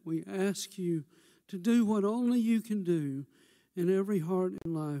that? We ask you to do what only you can do in every heart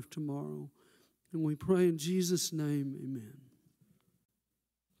and life tomorrow. And we pray in Jesus' name, amen.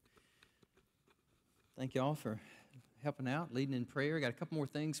 Thank you all for helping out, leading in prayer. Got a couple more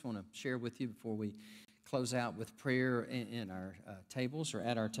things I want to share with you before we close out with prayer in our tables or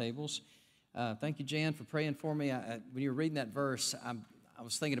at our tables. Thank you, Jan, for praying for me. When you were reading that verse, I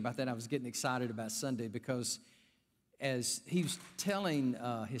was thinking about that. I was getting excited about Sunday because as he was telling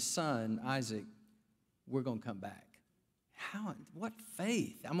his son, Isaac, we're going to come back. What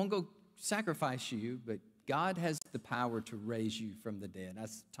faith? I'm going to go sacrifice you, but God has the power to raise you from the dead.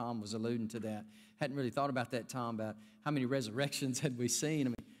 As Tom was alluding to that. Hadn't really thought about that, Tom, about how many resurrections had we seen. I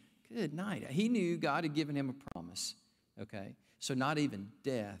mean, good night. He knew God had given him a promise, okay? So not even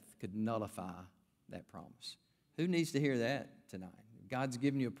death could nullify that promise. Who needs to hear that tonight? God's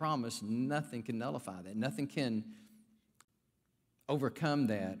given you a promise. Nothing can nullify that. Nothing can overcome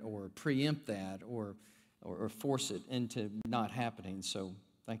that or preempt that or force it into not happening. So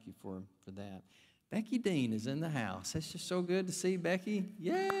thank you for that. Becky Dean is in the house. It's just so good to see Becky.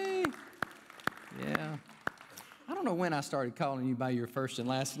 Yay! Yeah. I don't know when I started calling you by your first and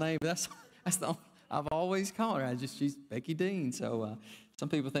last name, but that's the I've always called her. She's Becky Dean. So some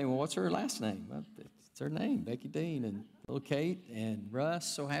people think, well, what's her last name? Well, it's her name, Becky Dean, and little Kate and Russ.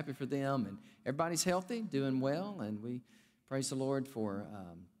 So happy for them, and everybody's healthy, doing well, and we praise the Lord for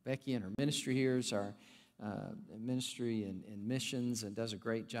Becky and her ministry here. Is our ministry and missions, and does a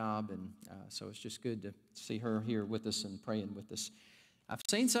great job, and so it's just good to see her here with us and praying with us. I've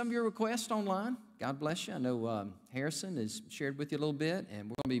seen some of your requests online. God bless you. I know Harrison has shared with you a little bit, and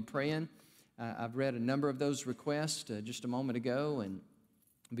we're going to be praying. I've read a number of those requests just a moment ago, and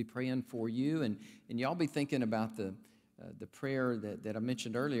I'll be praying for you, and y'all be thinking about the prayer that I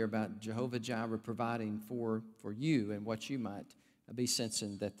mentioned earlier about Jehovah Jireh providing for you and what you might be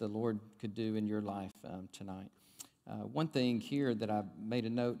sensing that the Lord could do in your life tonight. One thing here that I've made a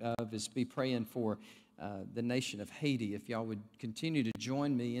note of is be praying for the nation of Haiti. If y'all would continue to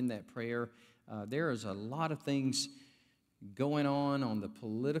join me in that prayer. There is a lot of things going on the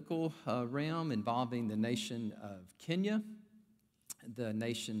political realm involving the nation of Kenya, the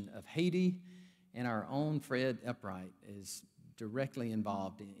nation of Haiti, and our own Fred Upright is directly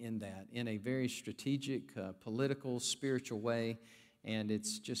involved in that in a very strategic, political, spiritual way. And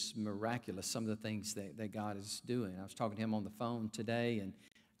it's just miraculous, some of the things that God is doing. I was talking to him on the phone today, and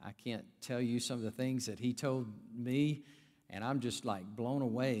I can't tell you some of the things that he told me, and I'm just like blown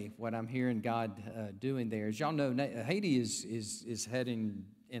away what I'm hearing God doing there. As y'all know, Haiti is heading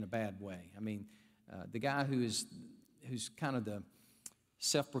in a bad way. I mean, the guy who's kind of the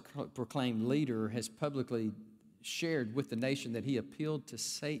self-proclaimed leader has publicly shared with the nation that he appealed to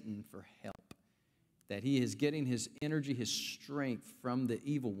Satan for help, that he is getting his energy, his strength from the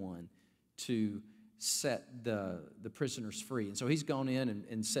evil one to set the prisoners free. And so he's gone in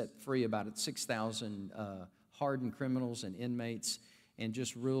and set free about 6,000 hardened criminals and inmates, and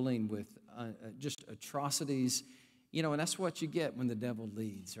just ruling with just atrocities. You know, and that's what you get when the devil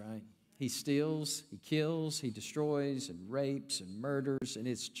leads, right? He steals, he kills, he destroys, and rapes, and murders, and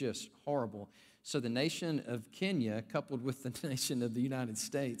it's just horrible. So the nation of Kenya, coupled with the nation of the United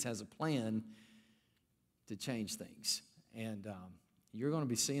States, has a plan to change things. And you're going to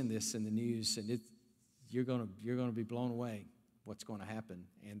be seeing this in the news, and you're going to be blown away what's going to happen,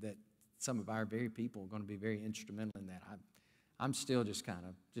 and that some of our very people are going to be very instrumental in that. I'm still just kind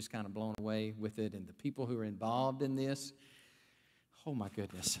of blown away with it, and the people who are involved in this. Oh my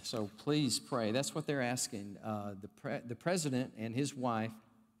goodness! So please pray. That's what they're asking. The president and his wife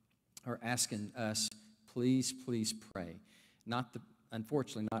are asking us, please pray.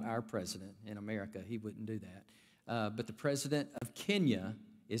 Unfortunately, not our president in America. He wouldn't do that. But the president of Kenya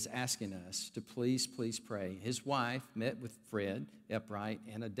is asking us to please pray. His wife met with Fred Upright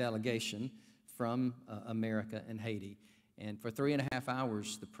and a delegation from America and Haiti. And for 3.5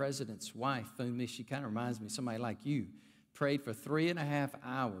 hours, the president's wife phoned me. She kind of reminds me of somebody like you. Prayed for 3.5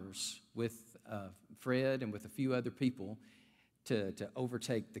 hours with Fred and with a few other people to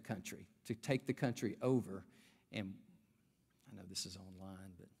overtake the country, to take the country over. And I know this is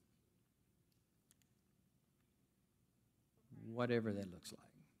online, but whatever that looks like.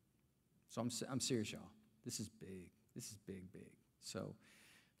 So I'm serious, y'all. This is big. This is big. So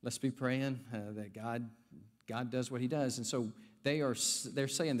let's be praying that God does what he does. And so they're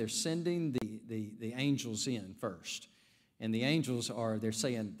saying they're sending the angels in first. And the angels are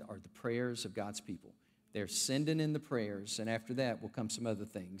the prayers of God's people. They're sending in the prayers, and after that will come some other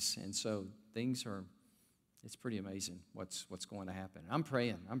things. And so it's pretty amazing what's going to happen. I'm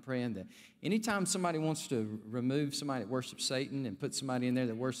praying that anytime somebody wants to remove somebody that worships Satan and put somebody in there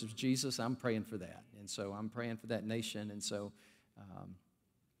that worships Jesus, I'm praying for that. And so I'm praying for that nation. And so I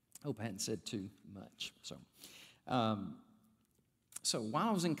hope I hadn't said too much. So while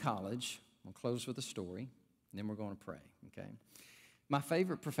I was in college, I'll close with a story, and then we're going to pray, okay? My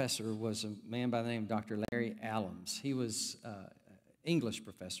favorite professor was a man by the name of Dr. Larry Allums. He was English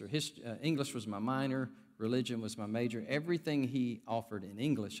professor. English was my minor. Religion was my major. Everything he offered in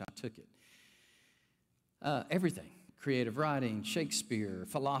English, I took it. Everything. Creative writing, Shakespeare,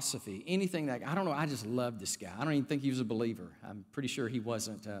 philosophy, anything that, I don't know, I just loved this guy. I don't even think he was a believer. I'm pretty sure he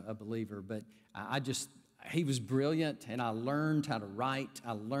wasn't a believer, but he was brilliant, and I learned how to write.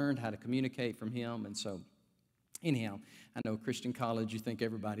 I learned how to communicate from him, and so anyhow, I know Christian college, you think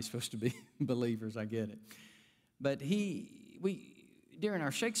everybody's supposed to be believers. I get it. But during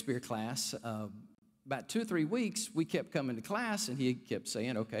our Shakespeare class, about 2 or 3 weeks, we kept coming to class, and he kept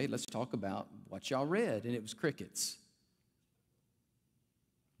saying, okay, let's talk about what y'all read, and it was crickets.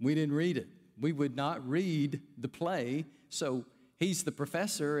 We didn't read it. We would not read the play, so he's the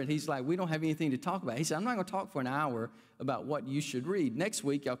professor, and he's like, we don't have anything to talk about. He said, I'm not going to talk for an hour about what you should read. Next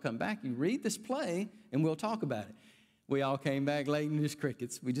week, y'all come back, you read this play, and we'll talk about it. We all came back late, and there's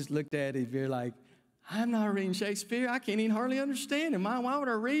crickets. We just looked at it, and we're like, I'm not reading Shakespeare. I can't even hardly understand him. Why would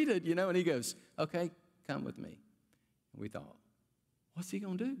I read it? And he goes, okay, come with me. And we thought, what's he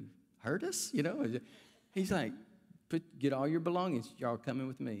going to do? Hurt us? He's like, get all your belongings. Y'all coming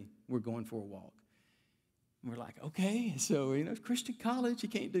with me. We're going for a walk. And we're like, okay. So, Christian college, he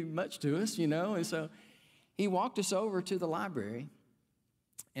can't do much to us, And so he walked us over to the library.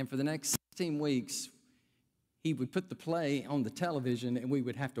 And for the next 16 weeks, he would put the play on the television, and we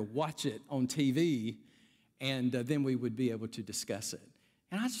would have to watch it on TV, and then we would be able to discuss it.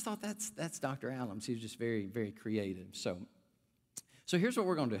 And I just thought that's Dr. Allums. He was just very, very creative. So here's what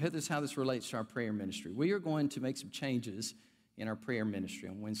we're going to do. This is how this relates to our prayer ministry. We are going to make some changes in our prayer ministry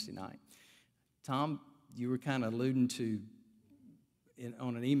on Wednesday night. Tom, you were kind of alluding to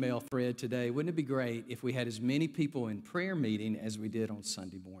on an email thread today, wouldn't it be great if we had as many people in prayer meeting as we did on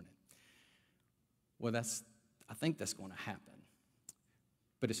Sunday morning? Well, I think that's going to happen,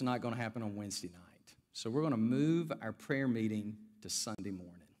 but it's not going to happen on Wednesday night. So we're going to move our prayer meeting to Sunday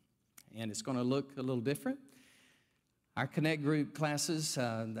morning, and it's going to look a little different. Our Connect Group classes,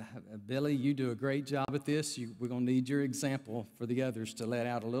 Billy, you do a great job at this. We're going to need your example for the others to let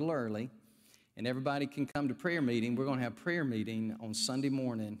out a little early, and everybody can come to prayer meeting. We're going to have prayer meeting on Sunday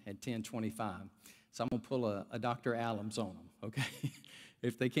morning at 10:25. So I'm going to pull a Dr. Allums on them, okay?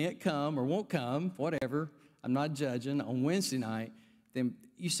 If they can't come or won't come, whatever, I'm not judging, on Wednesday night, then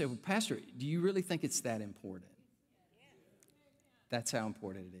you say, well, Pastor, do you really think it's that important? That's how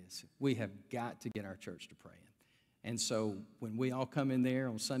important it is. We have got to get our church to praying. And so when we all come in there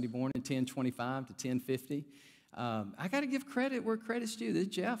on Sunday morning, 10:25 to 10:50, I got to give credit where credit's due. This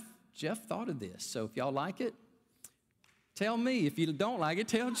Jeff thought of this. So if y'all like it, tell me. If you don't like it,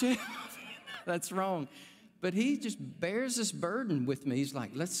 tell Jeff. That's wrong. But he just bears this burden with me. He's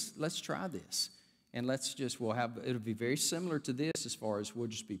like, let's try this. And it'll be very similar to this as far as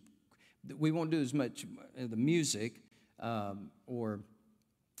we won't do as much the music I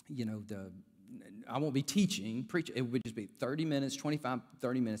won't be preaching. It would just be 30 minutes,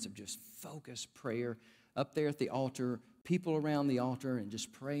 30 minutes of just focused prayer up there at the altar, people around the altar, and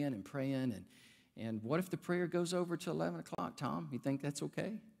just praying and praying. And what if the prayer goes over to 11 o'clock, Tom? You think that's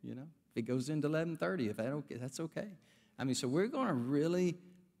okay? If it goes into 11:30, that's okay. So we're going to really,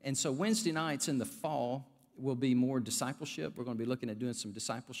 and so Wednesday nights in the fall will be more discipleship. We're going to be looking at doing some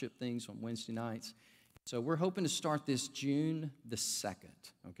discipleship things on Wednesday nights. So we're hoping to start this June the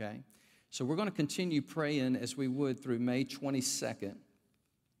 2nd, okay? So we're going to continue praying as we would through May 22nd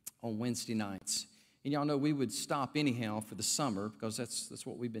on Wednesday nights. And y'all know we would stop anyhow for the summer because that's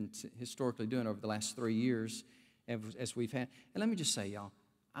what we've been historically doing over the last 3 years as we've had. And let me just say, y'all,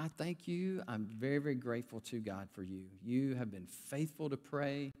 I thank you. I'm very, very grateful to God for you. You have been faithful to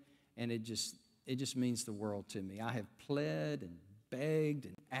pray, and it just means the world to me. I have pled and begged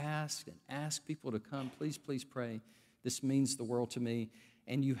and asked people to come. Please, please pray. This means the world to me,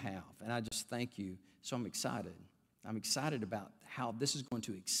 and you have. And I just thank you. So I'm excited. I'm excited about how this is going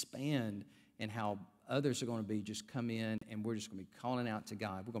to expand and how others are going to be just come in, and we're just going to be calling out to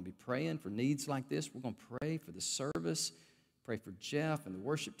God. We're going to be praying for needs like this. We're going to pray for the service, pray for Jeff and the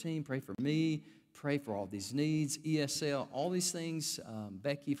worship team, pray for me, pray for all these needs, ESL, all these things,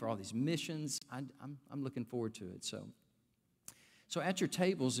 Becky, for all these missions. I'm looking forward to it. So So at your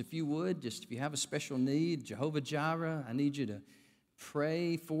tables, if you would, just if you have a special need, Jehovah Jireh, I need you to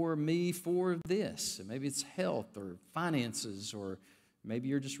pray for me for this. Maybe it's health or finances, or maybe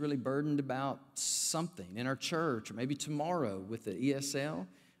you're just really burdened about something in our church, or maybe tomorrow with the ESL,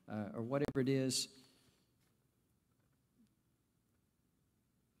 or whatever it is.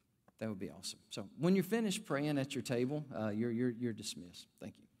 That would be awesome. So when you're finished praying at your table, you're dismissed.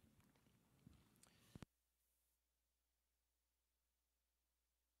 Thank you.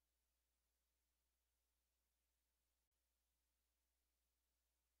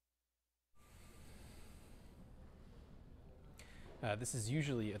 This is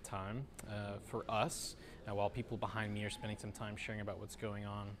usually a time for us, while people behind me are spending some time sharing about what's going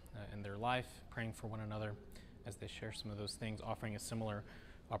on in their life, praying for one another as they share some of those things, offering a similar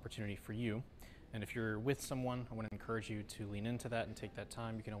opportunity for you. And if you're with someone, I want to encourage you to lean into that and take that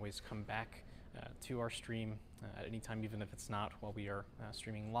time. You can always come back to our stream at any time, even if it's not while we are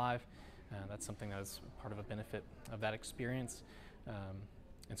streaming live. That's something that is part of a benefit of that experience.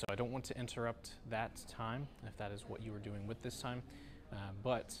 And so I don't want to interrupt that time, if that is what you are doing with this time.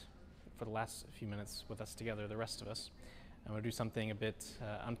 But for the last few minutes with us together, the rest of us, I'm going to do something a bit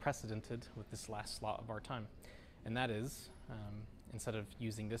unprecedented with this last slot of our time. And that is, instead of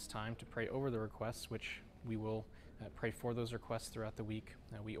using this time to pray over the requests, which we will pray for those requests throughout the week,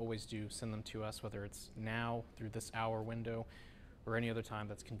 we always do send them to us, whether it's now through this hour window or any other time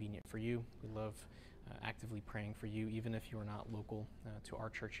that's convenient for you. We love actively praying for you, even if you are not local to our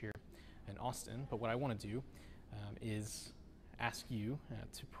church here in Austin. But what I want to do is ask you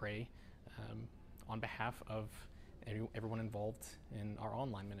to pray on behalf of everyone involved in our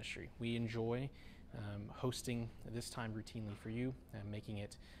online ministry. We enjoy hosting this time routinely for you, making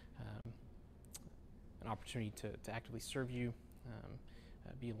it an opportunity to actively serve you,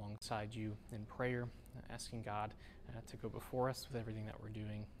 be alongside you in prayer, asking God to go before us with everything that we're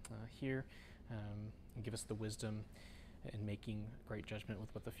doing here, and give us the wisdom in making great judgment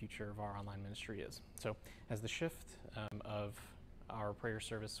with what the future of our online ministry is. So as the shift of our prayer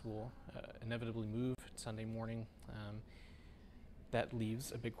service will inevitably move Sunday morning, that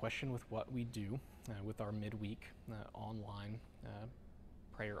leaves a big question with what we do with our midweek online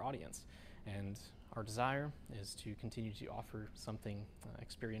prayer audience. And our desire is to continue to offer something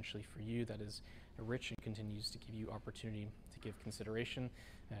experientially for you that is rich and continues to give you opportunity to give consideration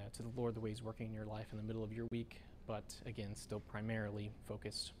to the Lord, the way He's working in your life in the middle of your week, but again, still primarily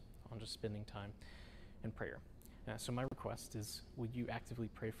focused on just spending time in prayer. So my request is, would you actively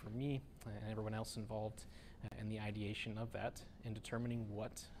pray for me and everyone else involved in the ideation of that and determining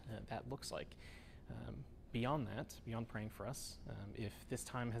what that looks like. Beyond that, beyond praying for us, if this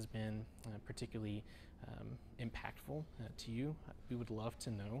time has been particularly impactful to you, we would love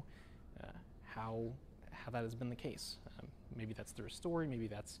to know how that has been the case. Maybe that's through a story, maybe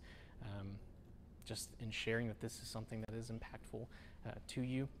that's just in sharing that this is something that is impactful to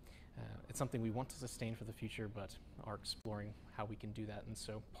you. It's something we want to sustain for the future, but are exploring how we can do that. And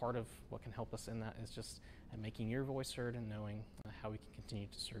so part of what can help us in that is just making your voice heard and knowing how we can continue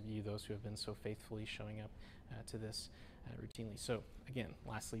to serve you, those who have been so faithfully showing up to this routinely. So again,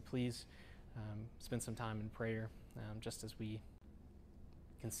 lastly, please spend some time in prayer just as we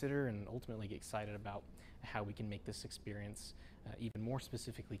consider and ultimately get excited about how we can make this experience even more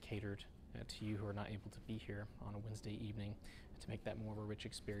specifically catered to you who are not able to be here on a Wednesday evening, to make that more of a rich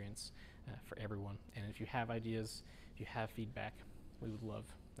experience for everyone. And if you have ideas, if you have feedback, we would love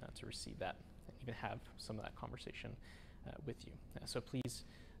to receive that and even have some of that conversation with you. So please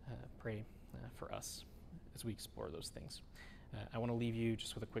pray for us as we explore those things. I want to leave you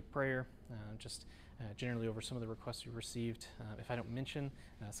just with a quick prayer, generally over some of the requests you received. If I don't mention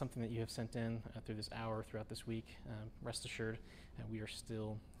something that you have sent in through this hour, throughout this week, rest assured we are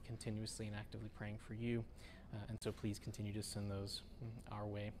still continuously and actively praying for you. And so please continue to send those our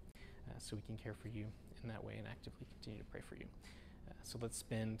way so we can care for you in that way and actively continue to pray for you. So let's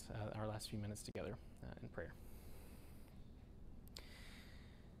spend our last few minutes together in prayer.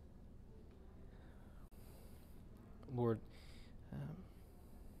 Lord,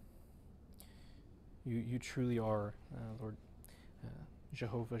 you truly are, Lord,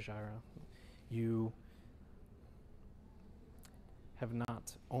 Jehovah Jireh. You have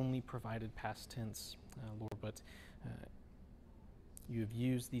not only provided past tense, Lord, but you have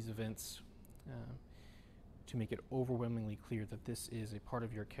used these events to make it overwhelmingly clear that this is a part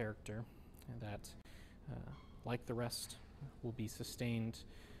of your character, and that, like the rest, will be sustained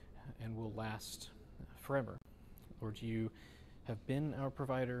and will last forever. Lord, you have been our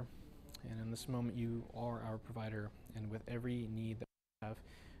provider, and in this moment you are our provider, and with every need that we have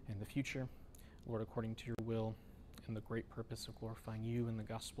in the future, Lord, according to your will, in the great purpose of glorifying you in the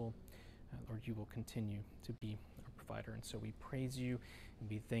gospel, Lord, you will continue to be our provider. And so we praise you and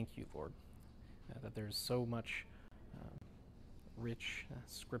we thank you, Lord, that there's so much rich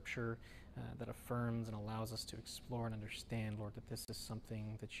scripture that affirms and allows us to explore and understand, Lord, that this is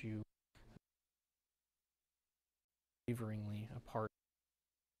something that you waveringly apart.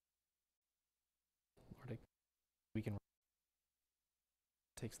 Lord, we can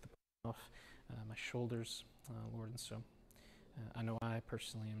takes the burden off my shoulders, Lord, and so I know I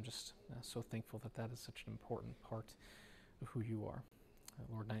personally am just so thankful that that is such an important part of who you are.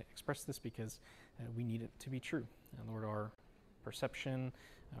 Lord, and I express this because we need it to be true. Lord, our perception,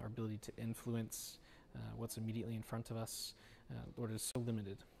 our ability to influence what's immediately in front of us, Lord, is so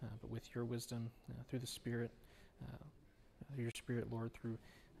limited. But with your wisdom, through the Spirit, through your Spirit, Lord, through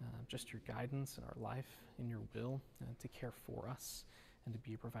just your guidance in our life, in your will, to care for us and to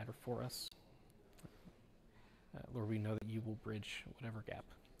be a provider for us, Lord, we know that you will bridge whatever gap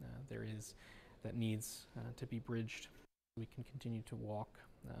there is that needs to be bridged. We can continue to walk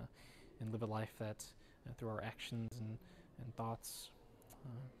and live a life that, through our actions and thoughts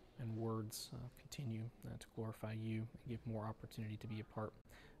and words, continue to glorify you and give more opportunity to be a part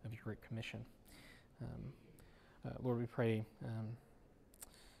of your Great Commission. Lord, we pray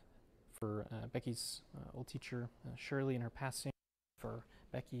for Becky's old teacher, Shirley, and her passing, for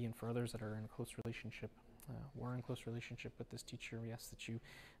Becky and for others that are in a close relationship. We're in close relationship with this teacher. We ask that you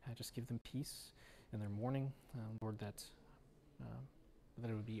just give them peace in their mourning, Lord, that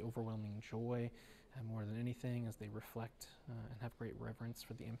it would be overwhelming joy more than anything as they reflect and have great reverence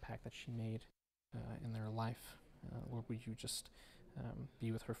for the impact that she made in their life. Lord, would you just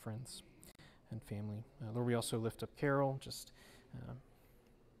be with her friends and family. Lord, we also lift up Carol, just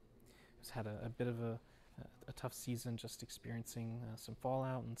who's had a bit of a tough season, just experiencing some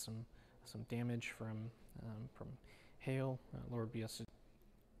fallout and some damage from hail. Lord, be us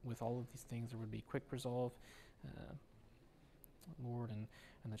with all of these things, there would be quick resolve, Lord, and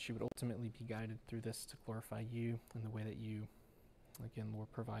that she would ultimately be guided through this to glorify you in the way that you, again,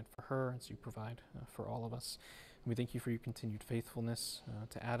 Lord, provide for her as you provide for all of us. And we thank you for your continued faithfulness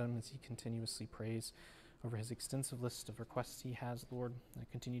to Adam as he continuously prays over his extensive list of requests he has, Lord.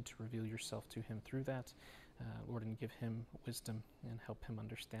 Continue to reveal yourself to him through that, Lord, and give him wisdom and help him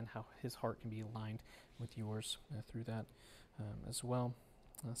understand how his heart can be aligned with yours through that as well.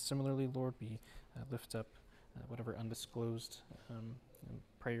 Similarly, Lord, we lift up whatever undisclosed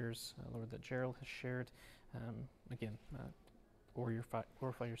prayers, Lord, that Gerald has shared. Again,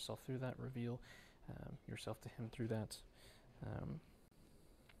 glorify yourself through that, reveal yourself to him through that.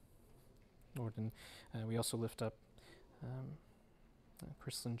 Lord, and we also lift up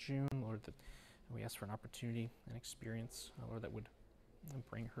Crystal and June, Lord, that we ask for an opportunity and experience, Lord, that would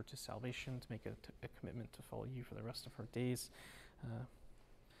bring her to salvation, to make a commitment to follow you for the rest of her days.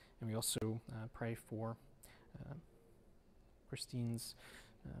 And we also pray for Christine's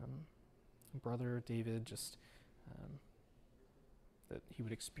brother, David, just that he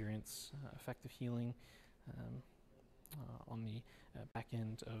would experience effective healing on the back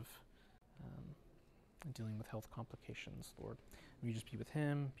end of dealing with health complications, Lord. Will you just be with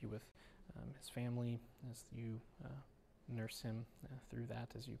him, be with his family as you nurse him through that,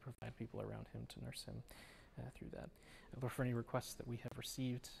 as you provide people around him to nurse him through that. Lord, for any requests that we have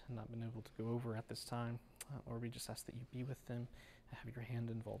received and not been able to go over at this time, Lord, we just ask that you be with them, have your hand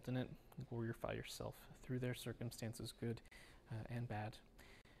involved in it, glorify yourself through their circumstances, good and bad.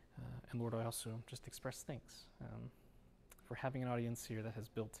 And Lord, I also just express thanks for having an audience here that has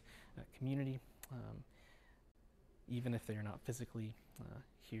built community, even if they are not physically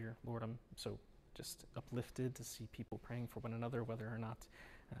here. Lord, I'm so just uplifted to see people praying for one another, whether or not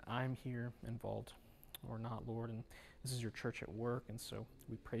I'm here involved or not, Lord. And this is your church at work, and so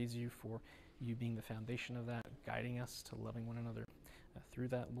we praise you for you being the foundation of that, guiding us to loving one another through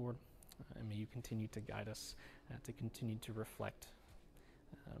that, Lord. And may you continue to guide us to continue to reflect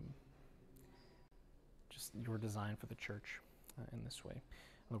just your design for the church in this way.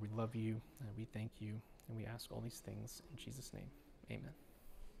 Lord, we love you, we thank you, and we ask all these things in Jesus' name. Amen.